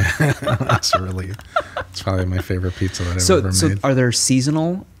 It's probably my favorite pizza that I've ever made. So are there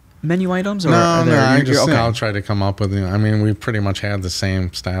seasonal menu items? Or No, are there, I'll try to come up with, we pretty much had the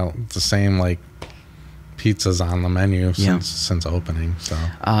same style, the same like pizzas on the menu since opening. So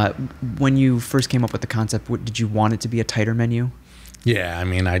when you first came up with the concept, did you want it to be a tighter menu? Yeah,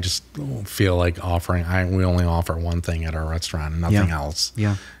 I just feel like we only offer one thing at our restaurant, nothing else.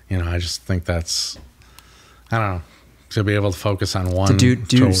 Yeah. I just think that's, I don't know, to be able to focus on one, to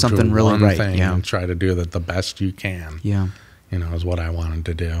do something really right, thing and try to do that the best you can. Yeah. Is what I wanted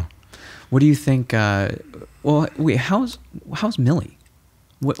to do. What do you think? Well, wait, how's Millie?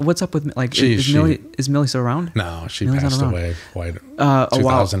 What's up with is Millie still around? No, she passed away quite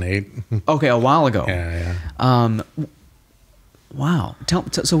 2008. Okay, a while ago. Yeah. Wow.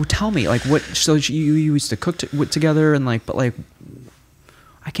 Tell me, what? So you used to cook together, and but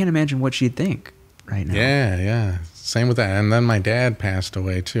I can't imagine what she'd think right now. Yeah. Same with that. And then my dad passed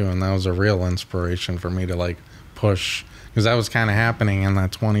away too, and that was a real inspiration for me to push, because that was kind of happening in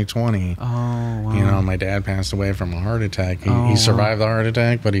that 2020. Oh, wow. My dad passed away from a heart attack. He survived the heart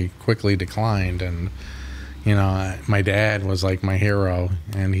attack, but he quickly declined. And, my dad was like my hero,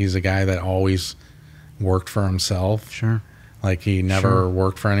 and he's a guy that always worked for himself. Sure. He never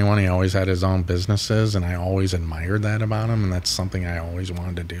worked for anyone. He always had his own businesses, and I always admired that about him, and that's something I always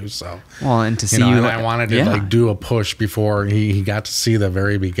wanted to do. So, well, and to see and I wanted to do a push before he got to see the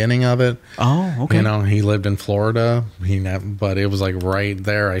very beginning of it. Oh, okay. He lived in Florida. But it was right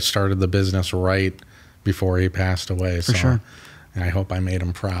there. I started the business right before he passed away. For sure. And I hope I made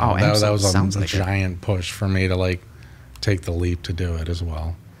him proud. Oh, that was a like giant push for me to take the leap to do it as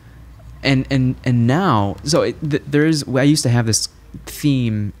well. And now, so I used to have this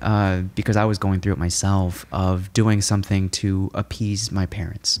theme because I was going through it myself, of doing something to appease my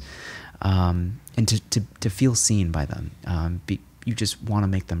parents, and to feel seen by them. You just want to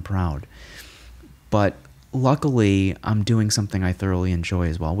make them proud. But luckily, I'm doing something I thoroughly enjoy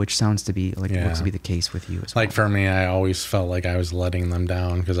as well, which sounds to be looks to be the case with you as well. For me, I always felt like I was letting them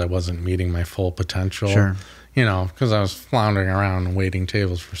down because I wasn't meeting my full potential. Sure. Because I was floundering around and waiting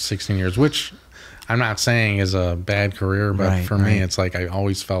tables for 16 years, which I'm not saying is a bad career, but for me, it's I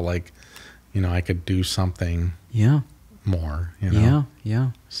always felt like, I could do something more,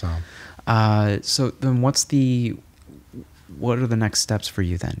 Yeah. So then what are the next steps for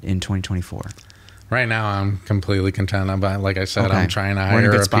you then in 2024? Right now, I'm completely content. Like I said, I'm trying to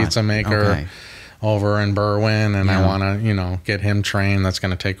hire a pizza maker over in Berwyn, and I want to, get him trained. That's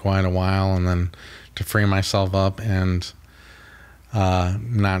going to take quite a while, and then to free myself up, and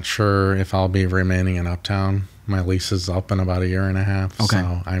not sure if I'll be remaining in Uptown. My lease is up in about a year and a half,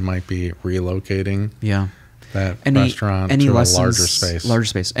 so I might be relocating that restaurant to a larger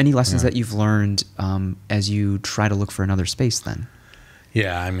space. Any lessons that you've learned as you try to look for another space then?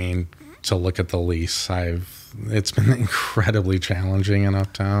 Yeah, to look at the lease, it's been incredibly challenging in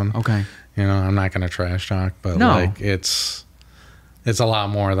Uptown. Okay. I'm not going to trash talk, but it's a lot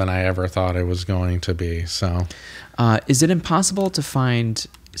more than I ever thought it was going to be. So, is it impossible to find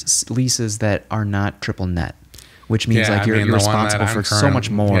leases that are not triple net? Which means you're responsible for so much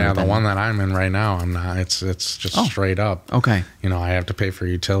more. Yeah, the one that I'm in right now, I'm not. It's just straight up. Okay. I have to pay for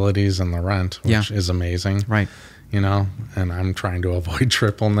utilities and the rent, which is amazing. Right. And I'm trying to avoid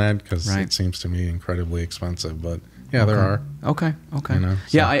triple net because it seems to me incredibly expensive. But there are. Okay.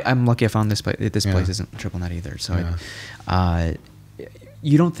 I'm lucky I found this, but this place isn't triple net either. So,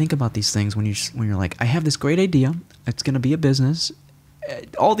 you don't think about these things when you're like, I have this great idea. It's going to be a business.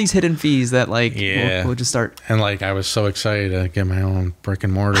 All these hidden fees that we'll just start. And I was so excited to get my own brick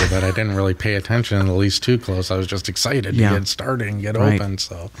and mortar that I didn't really pay attention to the lease too close. I was just excited to get started and get open.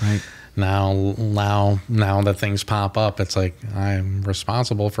 So now that things pop up, it's I'm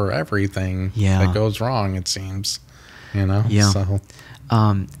responsible for everything that goes wrong, it seems. So.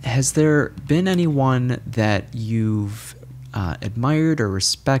 Has there been anyone that you've admired or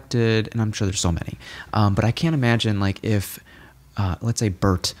respected? And I'm sure there's so many, but I can't imagine if let's say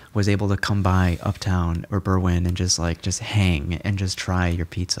Burt was able to come by Uptown or Berwyn and just hang and just try your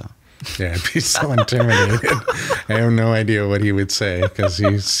pizza. Yeah, I'd be so intimidated. I have no idea what he would say because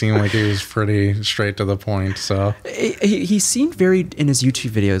he seemed like he was pretty straight to the point. So he seemed very, in his YouTube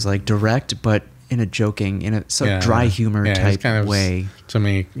videos, direct, but in a joking, in a dry humor type kind of way. To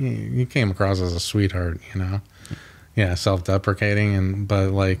me, he came across as a sweetheart, self-deprecating, but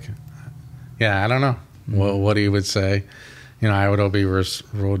I don't know what he would say. you know, I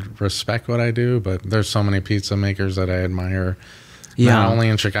would respect what I do, but there's so many pizza makers that I admire. Yeah. Not only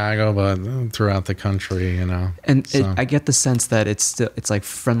in Chicago, but throughout the country, you know. And so. I get the sense that it's like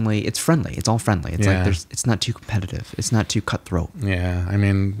friendly. It's friendly. It's all friendly. It's like it's not too competitive. It's not too cutthroat. Yeah. I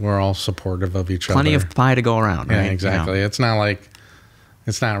mean, we're all supportive of each other. Plenty of pie to go around, right? Yeah, exactly. You know? It's not like,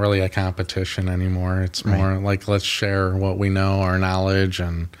 it's not really a competition anymore. It's more like, let's share what we know, our knowledge,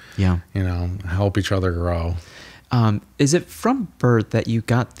 and, you know, help each other grow. Is it from Burt that you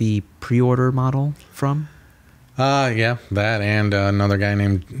got the pre-order model from? Yeah, that and another guy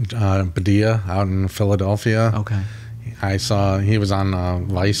named Badia out in Philadelphia. Okay. I saw he was on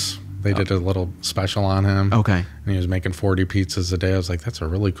Vice. They did a little special on him. Okay. And he was making 40 pizzas a day. I was like, that's a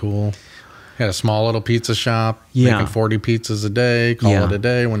really cool. He had a small little pizza shop, making 40 pizzas a day, call it a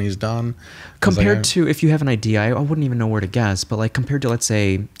day when he's done. Compared to, if you have an idea, I wouldn't even know where to guess, but like compared to, let's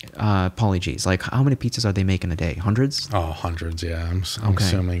say, Pauly G's, like how many pizzas are they making a day? Hundreds? Oh, hundreds, yeah. I'm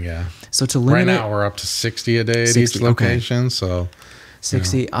assuming, yeah. So to limit right now we're up to 60 a day at each location, so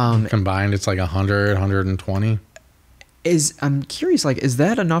 60. You know, combined, it's like 100, 120. I'm curious, like, is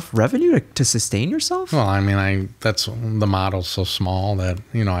that enough revenue to sustain yourself? Well, I mean, that's the model's so small that,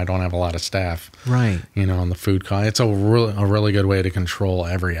 you know, I don't have a lot of staff. Right. You know, and the food cost, it's a really good way to control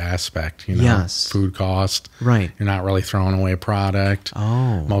every aspect, you know. Yes. Food cost. Right. You're not really throwing away product.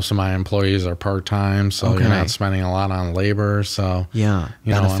 Oh. Most of my employees are part-time, so you're not spending a lot on labor, so. Yeah.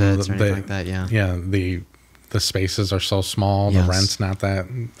 You benefits know, or anything like that, yeah. Yeah, the spaces are so small, the rent's not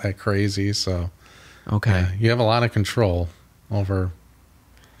that crazy, so. Okay. Yeah, you have a lot of control over.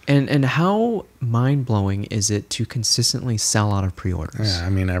 And how mind-blowing is it to consistently sell out of pre-orders? Yeah, I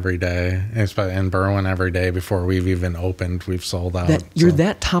mean, every day. In Berwyn, every day before we've even opened, we've sold out. You're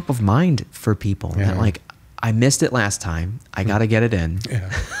that top of mind for people. Yeah. That like, I missed it last time. I got to get it in.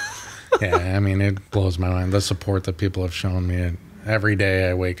 Yeah. Yeah, I mean, it blows my mind. The support that people have shown me. And every day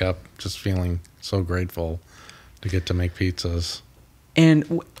I wake up just feeling so grateful to get to make pizzas.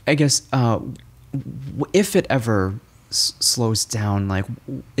 And I guess... if it ever slows down, like,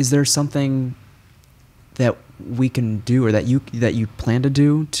 is there something that we can do or that you plan to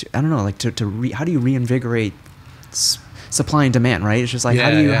do to, I don't know, like how do you reinvigorate supply and demand, right? It's just like,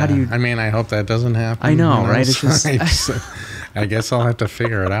 how do you, I mean, I hope that doesn't happen. I know, right? It's just, I guess I'll have to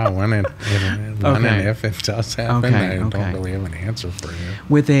figure it out when and if it does happen. I don't really have an answer for you.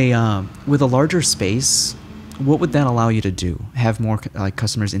 With a larger space, what would that allow you to do? Have more like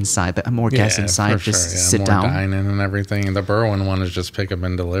customers inside, more guests inside, just sit down, more dining and everything. And the Berwyn one is just pick up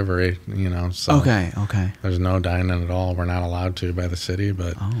and delivery, you know. So okay. There's no dining at all. We're not allowed to by the city,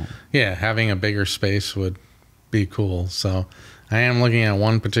 but yeah, having a bigger space would be cool. So I am looking at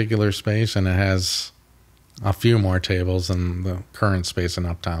one particular space, and it has a few more tables than the current space in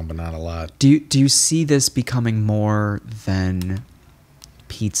Uptown, but not a lot. Do you see this becoming more than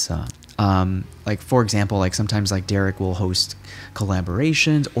pizza? Like, for example, like sometimes like Derek will host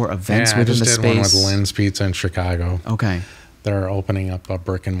collaborations or events within the space. I just did one with Lynn's Pizza in Chicago. Okay. They're opening up a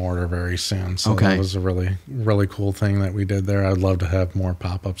brick and mortar very soon. So that was a really, really cool thing that we did there. I'd love to have more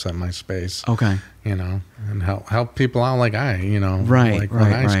pop-ups at my space. Okay. You know, and help people out like when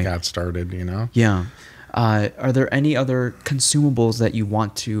I got started, you know? Yeah. Are there any other consumables that you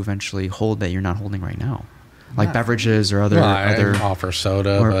want to eventually hold that you're not holding right now? Like beverages or other... I offer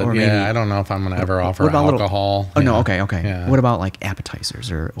soda, but maybe, I don't know if I'm going to ever offer alcohol. Okay. Yeah. What about like appetizers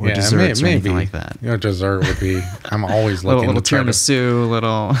or desserts or anything like that? You know, dessert would be... I'm always looking little tiramisu,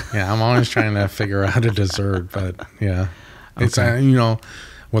 little... Yeah, I'm always trying to figure out a dessert, but yeah. It's, you know,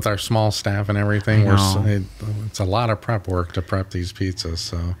 with our small staff and everything, it's a lot of prep work to prep these pizzas,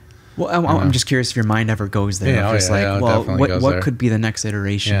 so... Well, I'm just curious if your mind ever goes there. What could be the next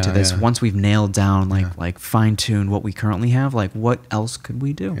iteration to this? Once we've nailed down, like fine-tuned what we currently have, like what else could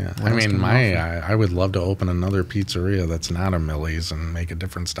we do? Yeah. I mean, I would love to open another pizzeria that's not a Millie's and make a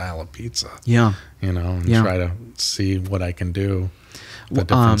different style of pizza. Yeah. You know, and try to see what I can do with a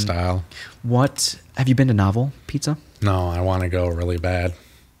different style. Have you been to Novel Pizza? No, I want to go really bad.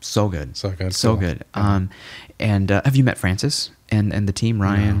 So good. So good. So good. And have you met Francis and the team,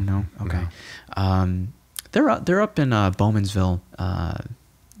 Ryan? No. Okay. No. They're up in Bowmansville,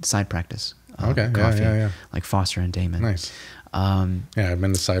 side practice. Coffee, like Foster and Damon. Nice. I've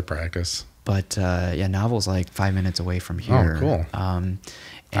been to side practice. But Novel's like 5 minutes away from here. Oh, cool.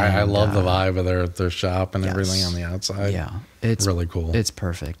 I love the vibe of their shop and everything on the outside. Yeah, it's really cool. It's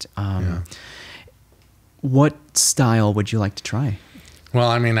perfect. What style would you like to try? Well,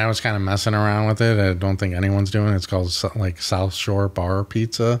 I mean, I was kind of messing around with it. I don't think anyone's doing it. It's called like South Shore Bar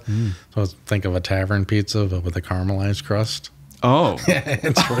Pizza. So think of a tavern pizza, but with a caramelized crust. Oh. Yeah,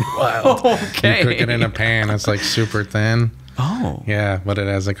 it's pretty wild. Okay. You cook it in a pan. It's like super thin. Oh. Yeah, but it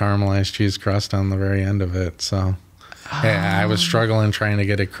has a caramelized cheese crust on the very end of it. So yeah, I was struggling trying to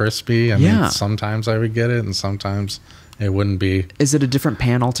get it crispy. I mean, sometimes I would get it and sometimes it wouldn't be. Is it a different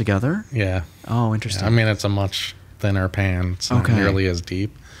pan altogether? Yeah. Oh, interesting. Yeah, I mean, it's a much thinner pan. It's not nearly as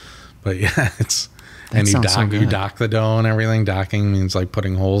deep. But yeah, it's... And you dock the dough and everything. Docking means like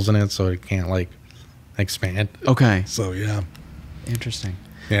putting holes in it so it can't like expand. Okay. So yeah. Interesting.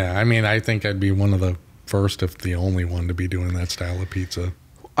 Yeah, I mean, I think I'd be one of the first, if the only one, to be doing that style of pizza.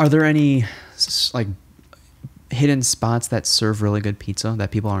 Are there any like hidden spots that serve really good pizza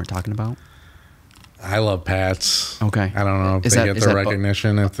that people aren't talking about? I love Pat's. Okay. I don't know if they get the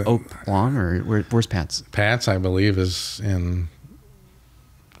recognition. Oak Lawn or where's Pat's? Pat's, I believe, is in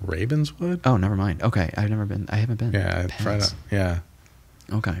Ravenswood. Oh, never mind. Okay, I haven't been. Yeah, yeah.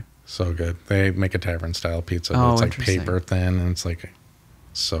 Okay. So good. They make a tavern style pizza. Oh, it's like paper thin, and it's like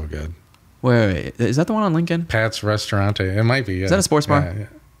so good. Wait, is that the one on Lincoln? Pat's Restaurante. It might be. Yeah. Is that a sports bar? Yeah.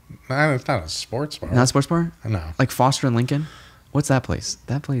 No, it's not a sports bar. Not a sports bar? No. Like Foster and Lincoln? What's that place?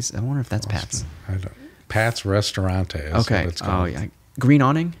 That place. I wonder if that's Pat's. Pat's Restaurante. Is Okay. What it's called. Oh yeah. Green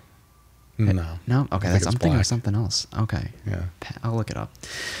awning? No. No. Okay. I'm thinking of something else. Okay. Yeah. I'll look it up.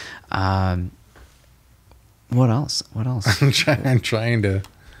 What else? I'm trying to.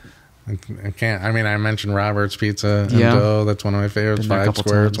 I can't. I mean, I mentioned Robert's Pizza and Dough. That's one of my favorites. 5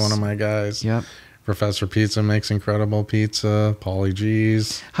 Square. It's one of my guys. Yep. Professor Pizza makes incredible pizza. Paulie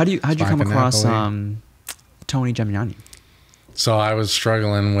G's. How'd you come across Tony Gemignani? So I was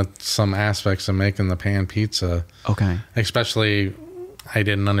struggling with some aspects of making the pan pizza. Okay. Especially, I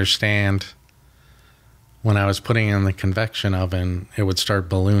didn't understand when I was putting it in the convection oven, it would start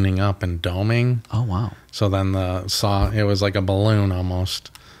ballooning up and doming. Oh, wow. So then it was like a balloon almost.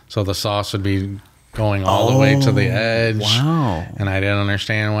 So the sauce would be going all the way to the edge. Wow. And I didn't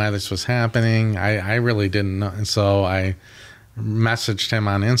understand why this was happening. I really didn't know. And so I messaged him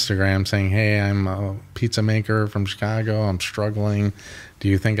on Instagram saying, hey, I'm a pizza maker from Chicago. I'm struggling. Do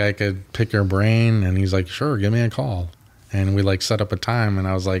you think I could pick your brain? And he's like, sure, give me a call. And we like set up a time, and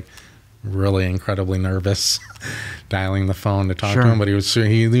I was like really incredibly nervous dialing the phone to talk to him, but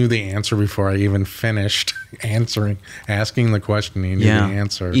he knew the answer before I even finished asking the question. He knew the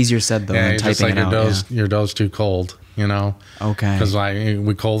answer. Easier said though than typing it out. Your dough's too cold, you know. Okay. Because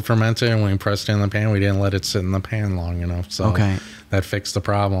we cold fermented, and when we pressed it in the pan, we didn't let it sit in the pan long enough. So that fixed the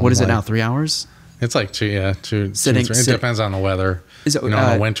problem. What is it now? 3 hours? It's like two. It depends on the weather. Is it, in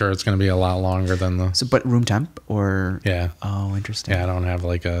the winter, it's going to be a lot longer than the. So, but room temp or? Yeah. Oh, interesting. Yeah, I don't have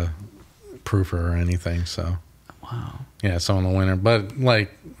like a proofer or anything. So. Wow. Yeah, so in the winter, but and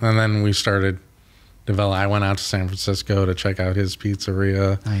then we started develop. I went out to San Francisco to check out his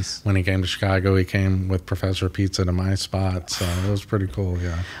pizzeria. Nice. When he came to Chicago, he came with Professor Pizza to my spot, so it was pretty cool.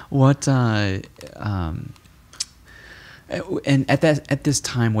 Yeah. What? And at this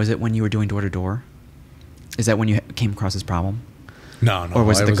time, was it when you were doing door to door? Is that when you came across this problem? No. Or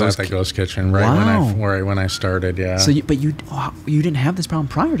was it at the Ghost Kitchen when I started? Yeah. So, you didn't have this problem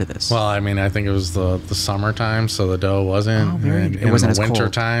prior to this. Well, I mean, I think it was the summertime, so the dough wasn't. It wasn't as cold. In the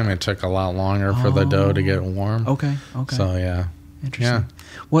wintertime, it took a lot longer for the dough to get warm. Okay. So yeah. Interesting. Yeah.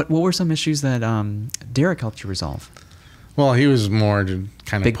 What were some issues that Derek helped you resolve? Well, he was more to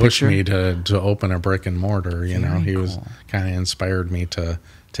kind of push me to open a brick and mortar. You know, he was kind of inspired me to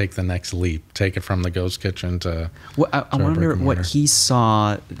take the next leap, take it from the Ghost Kitchen to. Well, I wonder what he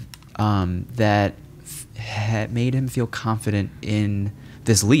saw that had made him feel confident in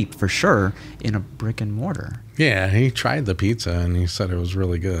this leap, for sure, in a brick and mortar. Yeah, he tried the pizza and he said it was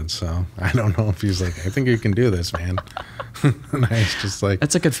really good. So I don't know if he's like, I think you can do this, man. And I was just like,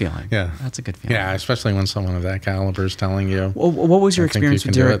 that's a good feeling. Yeah, that's a good feeling. Yeah, especially when someone of that caliber is telling you. Well, what was your experience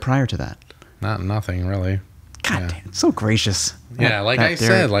with Derek prior to that? Nothing really. God damn, it's so gracious. Yeah, like I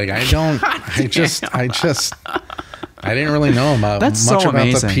said, like I didn't really know about much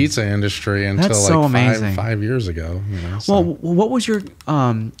about the pizza industry until like 5 years ago. You know, so. Well, what was your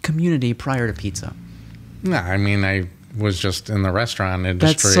community prior to pizza? No, I mean, I was just in the restaurant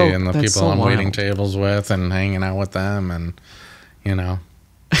industry and the people I'm waiting tables with and hanging out with them, and you know,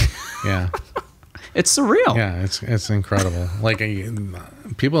 yeah. It's surreal. Yeah, it's incredible. Like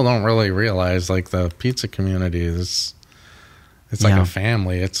people don't really realize like the pizza community is like a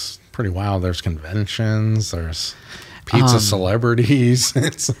family. It's pretty wild. There's conventions. There's pizza celebrities.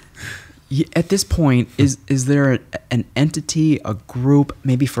 At this point, is there an entity, a group,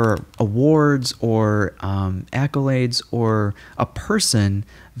 maybe for awards or accolades, or a person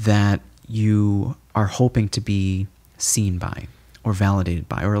that you are hoping to be seen by or validated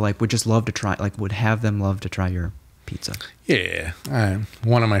by, or like would just love to try, like would have them love to try your pizza. Yeah.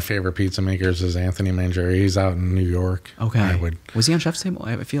 One of my favorite pizza makers is Anthony Mangieri. He's out in New York. Okay. Was he on Chef's Table?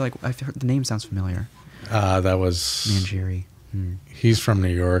 I feel like I've heard the name sounds familiar. That was Mangieri. He's from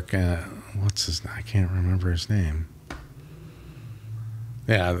New York. What's his? I can't remember his name.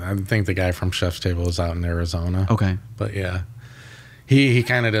 Yeah, I think the guy from Chef's Table is out in Arizona. Okay. But yeah, he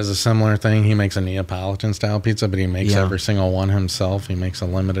kind of does a similar thing. He makes a Neapolitan style pizza, but he makes every single one himself. He makes a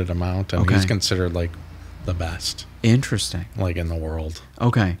limited amount, and he's considered like the best. Interesting. Like in the world.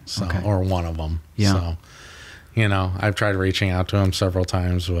 Okay. So, or one of them. Yeah. So, you know, I've tried reaching out to him several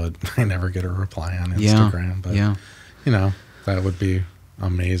times, but I never get a reply on Instagram. But you know, that would be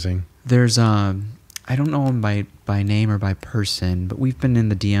amazing. There's I don't know him by name or by person, but we've been in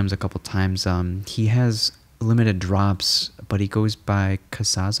the DMs a couple times. He has limited drops, but he goes by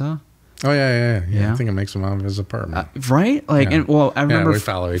Casaza. Oh yeah. I think it makes him out of his apartment. Right? Like, and well, I remember we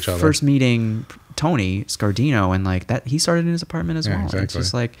follow each other. First meeting Tony Scardino, and like that, he started in his apartment as well. Exactly. It's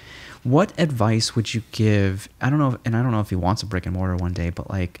just like, what advice would you give? I don't know if he wants a brick and mortar one day, but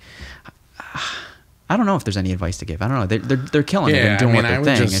like, I don't know if there's any advice to give. I don't know. They're killing it and doing what they're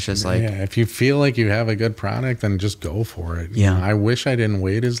thing. It's just like, if you feel like you have a good product, then just go for it. Yeah. You know, I wish I didn't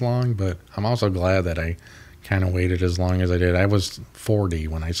wait as long, but I'm also glad that I kind of waited as long as I did. I was 40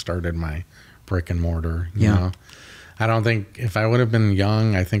 when I started my brick and mortar. You know? I don't think if I would have been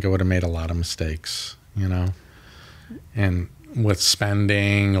young, I think I would have made a lot of mistakes, you know, and with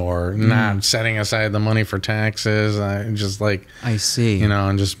spending or not setting aside the money for taxes. I see, you know,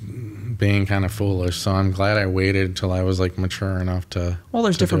 and just being kind of foolish. So I'm glad I waited till I was like mature enough to. Well,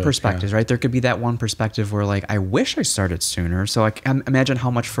 there's different perspectives, right? There could be that one perspective where like, I wish I started sooner. So I can imagine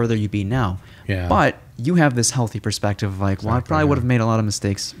how much further you'd be now. Yeah. But you have this healthy perspective of like, well, I probably would have made a lot of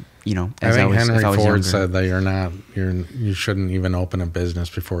mistakes, you know, as I think Henry Ford said that you shouldn't even open a business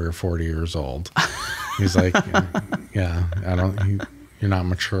before you're 40 years old. He's like, you're not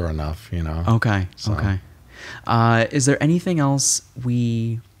mature enough, you know? Okay. So. Okay. Is there anything else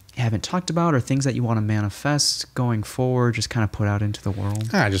we haven't talked about or things that you want to manifest going forward, just kind of put out into the world?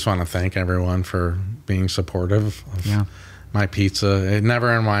 I just want to thank everyone for being supportive of my pizza. It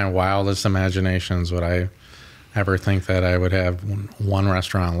never in my wildest imaginations would I ever think that I would have one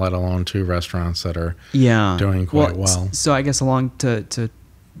restaurant, let alone two restaurants that are doing quite well. So I guess along to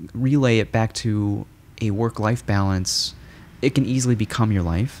relay it back to a work-life balance, it can easily become your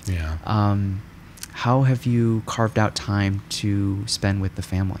life. Yeah. How have you carved out time to spend with the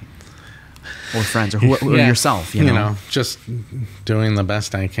family or friends or or yourself? You know, just doing the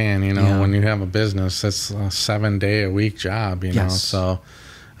best I can. You know, when you have a business, it's a 7-day-a-week job. You know, so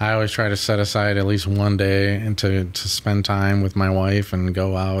I always try to set aside at least one day and to spend time with my wife and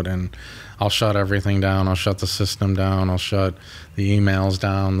go out, and I'll shut everything down. I'll shut the system down. I'll shut the emails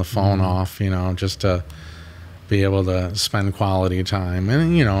down, the phone off. You know, just to be able to spend quality time,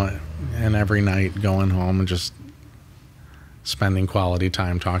 and you know, and every night going home and just spending quality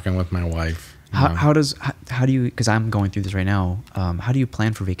time talking with my wife. How do you, because I'm going through this right now, how do you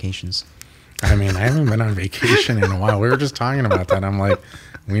plan for vacations? I mean, I haven't been on vacation in a while. We were just talking about that. I'm like,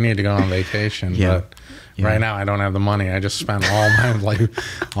 we need to go on vacation, but right now I don't have the money. I just spent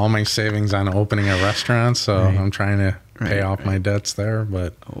all my savings on opening a restaurant, so I'm trying to pay off my debts there,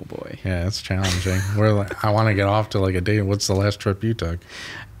 but oh boy, yeah, it's challenging. I want to get off to like a date. What's the last trip you took?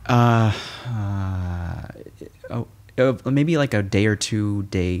 Maybe like a day or 2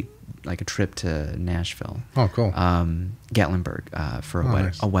 day, like a trip to Nashville. Oh, cool. Gatlinburg for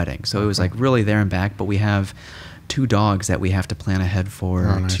a wedding. So it was like really there and back. But we have 2 dogs that we have to plan ahead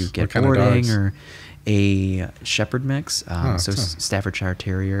for to get boarding, or a shepherd mix, Staffordshire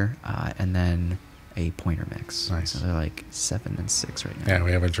Terrier, and then a pointer mix. Nice. So they're like 7 and 6 right now. Yeah,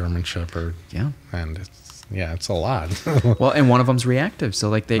 we have a German shepherd. Yeah, and it's a lot. Well, and one of them's reactive, so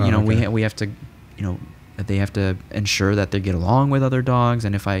like they, we have to, they have to ensure that they get along with other dogs,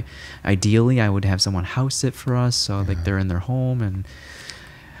 and ideally I would have someone house sit for us, so like they're in their home, and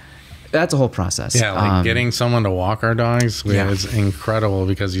that's a whole process. Yeah, like getting someone to walk our dogs is incredible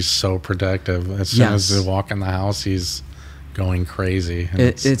because he's so protective. As soon as they walk in the house, he's going crazy. And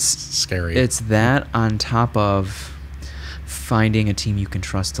it's scary. It's that on top of finding a team you can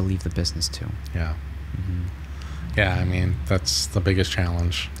trust to leave the business to. Yeah. Mm-hmm. Yeah, I mean, that's the biggest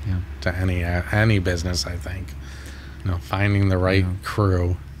challenge to any business, I think. Finding the right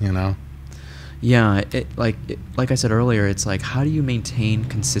crew, Yeah, like I said earlier, it's like, how do you maintain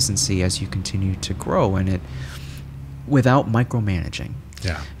consistency as you continue to grow, and it without micromanaging?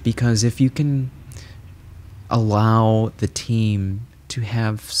 Yeah. Because if you can allow the team to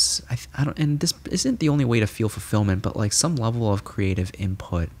have, and this isn't the only way to feel fulfillment, but like some level of creative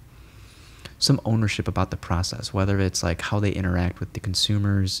input, some ownership about the process, whether it's like how they interact with the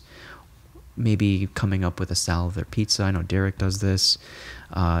consumers, maybe coming up with a style of their pizza. I know Derek does this,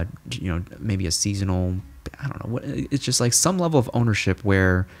 maybe a seasonal, I don't know what, it's just like some level of ownership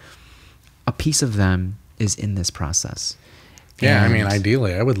where a piece of them is in this process. Yeah, I mean,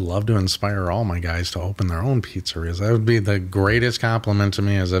 ideally, I would love to inspire all my guys to open their own pizzerias. That would be the greatest compliment to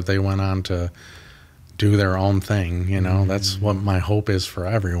me, is if they went on to do their own thing. That's what my hope is for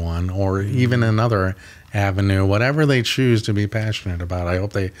everyone, or even another avenue, whatever they choose to be passionate about. I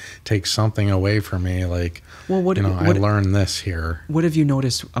hope they take something away from me, like, I learned this here. What have you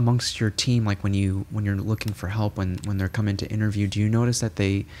noticed amongst your team, like when you're looking for help, when they're coming to interview? Do you notice that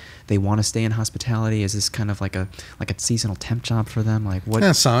they want to stay in hospitality? Is this kind of like a seasonal temp job for them? Like what?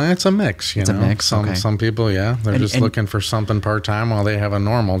 Yeah, so it's a mix. It's a mix. Some people, they're just looking for something part time while they have a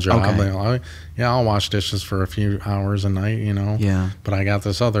normal job. Okay. I'll wash dishes for a few hours a night. Yeah. But I got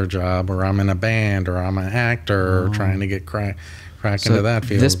this other job, or I'm in a band, or I'm an actor, or trying to get crack into that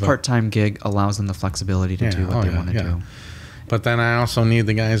field. This part-time gig allows them the flexibility to do what they want to do. But then I also need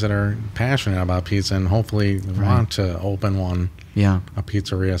the guys that are passionate about pizza and hopefully want to open a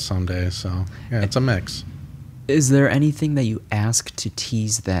pizzeria someday. So it's a mix. Is there anything that you ask to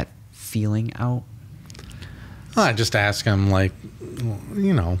tease that feeling out? I just ask them, like,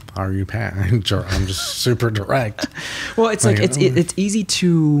 are you passionate? I'm just super direct. Well, it's like it's easy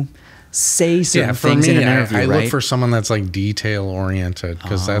to say certain things in an interview, I right? look for someone that's like detail oriented,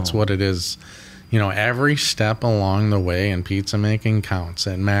 because that's what it is. Every step along the way in pizza making counts.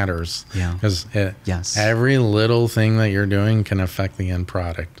 It matters. Yeah. Because every little thing that you're doing can affect the end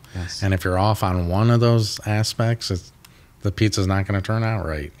product. Yes. And if you're off on one of those aspects, the pizza's not going to turn out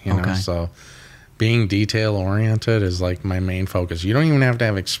right. So being detail oriented is like my main focus. You don't even have to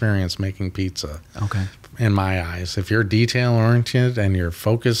have experience making pizza. Okay. In my eyes, if you're detail oriented and you're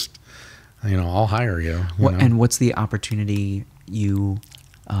focused, I'll hire you. And what's the opportunity you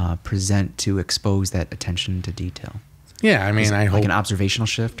present to expose that attention to detail? Yeah, I mean, I hope like an observational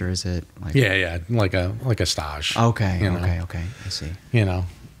shift, or is it like like a stage. Okay, okay, I see. Yeah.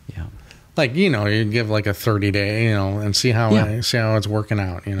 Like, you give like a 30-day, and see how it's working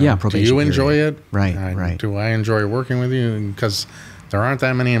out. Yeah, probation do you enjoy period. it? Right. Do I enjoy working with you? Because there aren't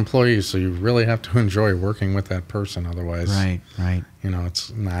that many employees, so you really have to enjoy working with that person. Otherwise, right.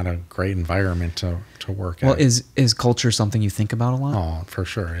 It's not a great environment to work at. Well, is culture something you think about a lot? Oh, for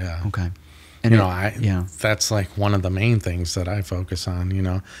sure, yeah. Okay. And that's like one of the main things that I focus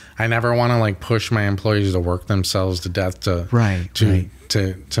on. I never want to like push my employees to work themselves to death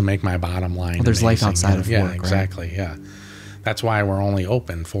to make my bottom line. Well, there's life outside of work. Yeah, exactly. Right? Yeah, that's why we're only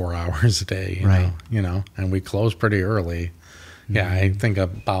open 4 hours a day. You know, and we close pretty early. Mm-hmm. Yeah, I think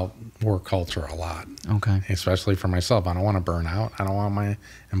about work culture a lot. Okay, especially for myself. I don't want to burn out. I don't want my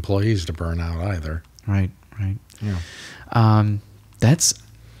employees to burn out either. Right. Yeah. That's.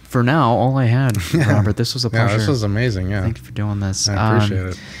 For now, all I had, Robert. This was a pleasure. Yeah, this was amazing. Yeah. Thank you for doing this. I appreciate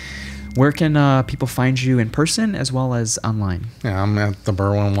it. Where can people find you in person as well as online? Yeah, I'm at the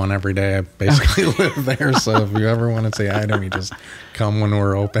Berwyn one every day. I basically live there. So if you ever want to say hi to me, just come when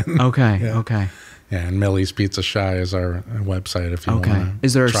we're open. Okay. Yeah. Okay. Yeah, and Millie's Pizza Shy is our website if you want to try our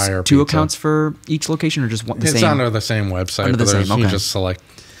Is there two pizza. accounts for each location, or just the same? It's under the same website. Under the same, okay. You just select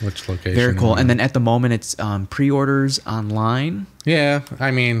which location. Very cool. And then at the moment, it's pre-orders online. Yeah,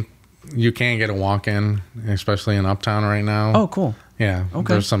 I mean, you can't get a walk-in, especially in Uptown right now. Oh, cool. Yeah,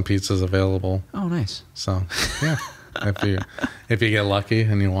 okay. There's some pizzas available. Oh, nice. So, yeah, if you get lucky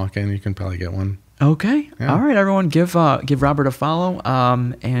and you walk in, you can probably get one. Okay. Yeah. All right, everyone, give Robert a follow.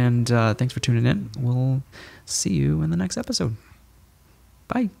 And thanks for tuning in. We'll see you in the next episode.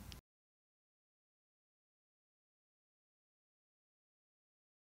 Bye.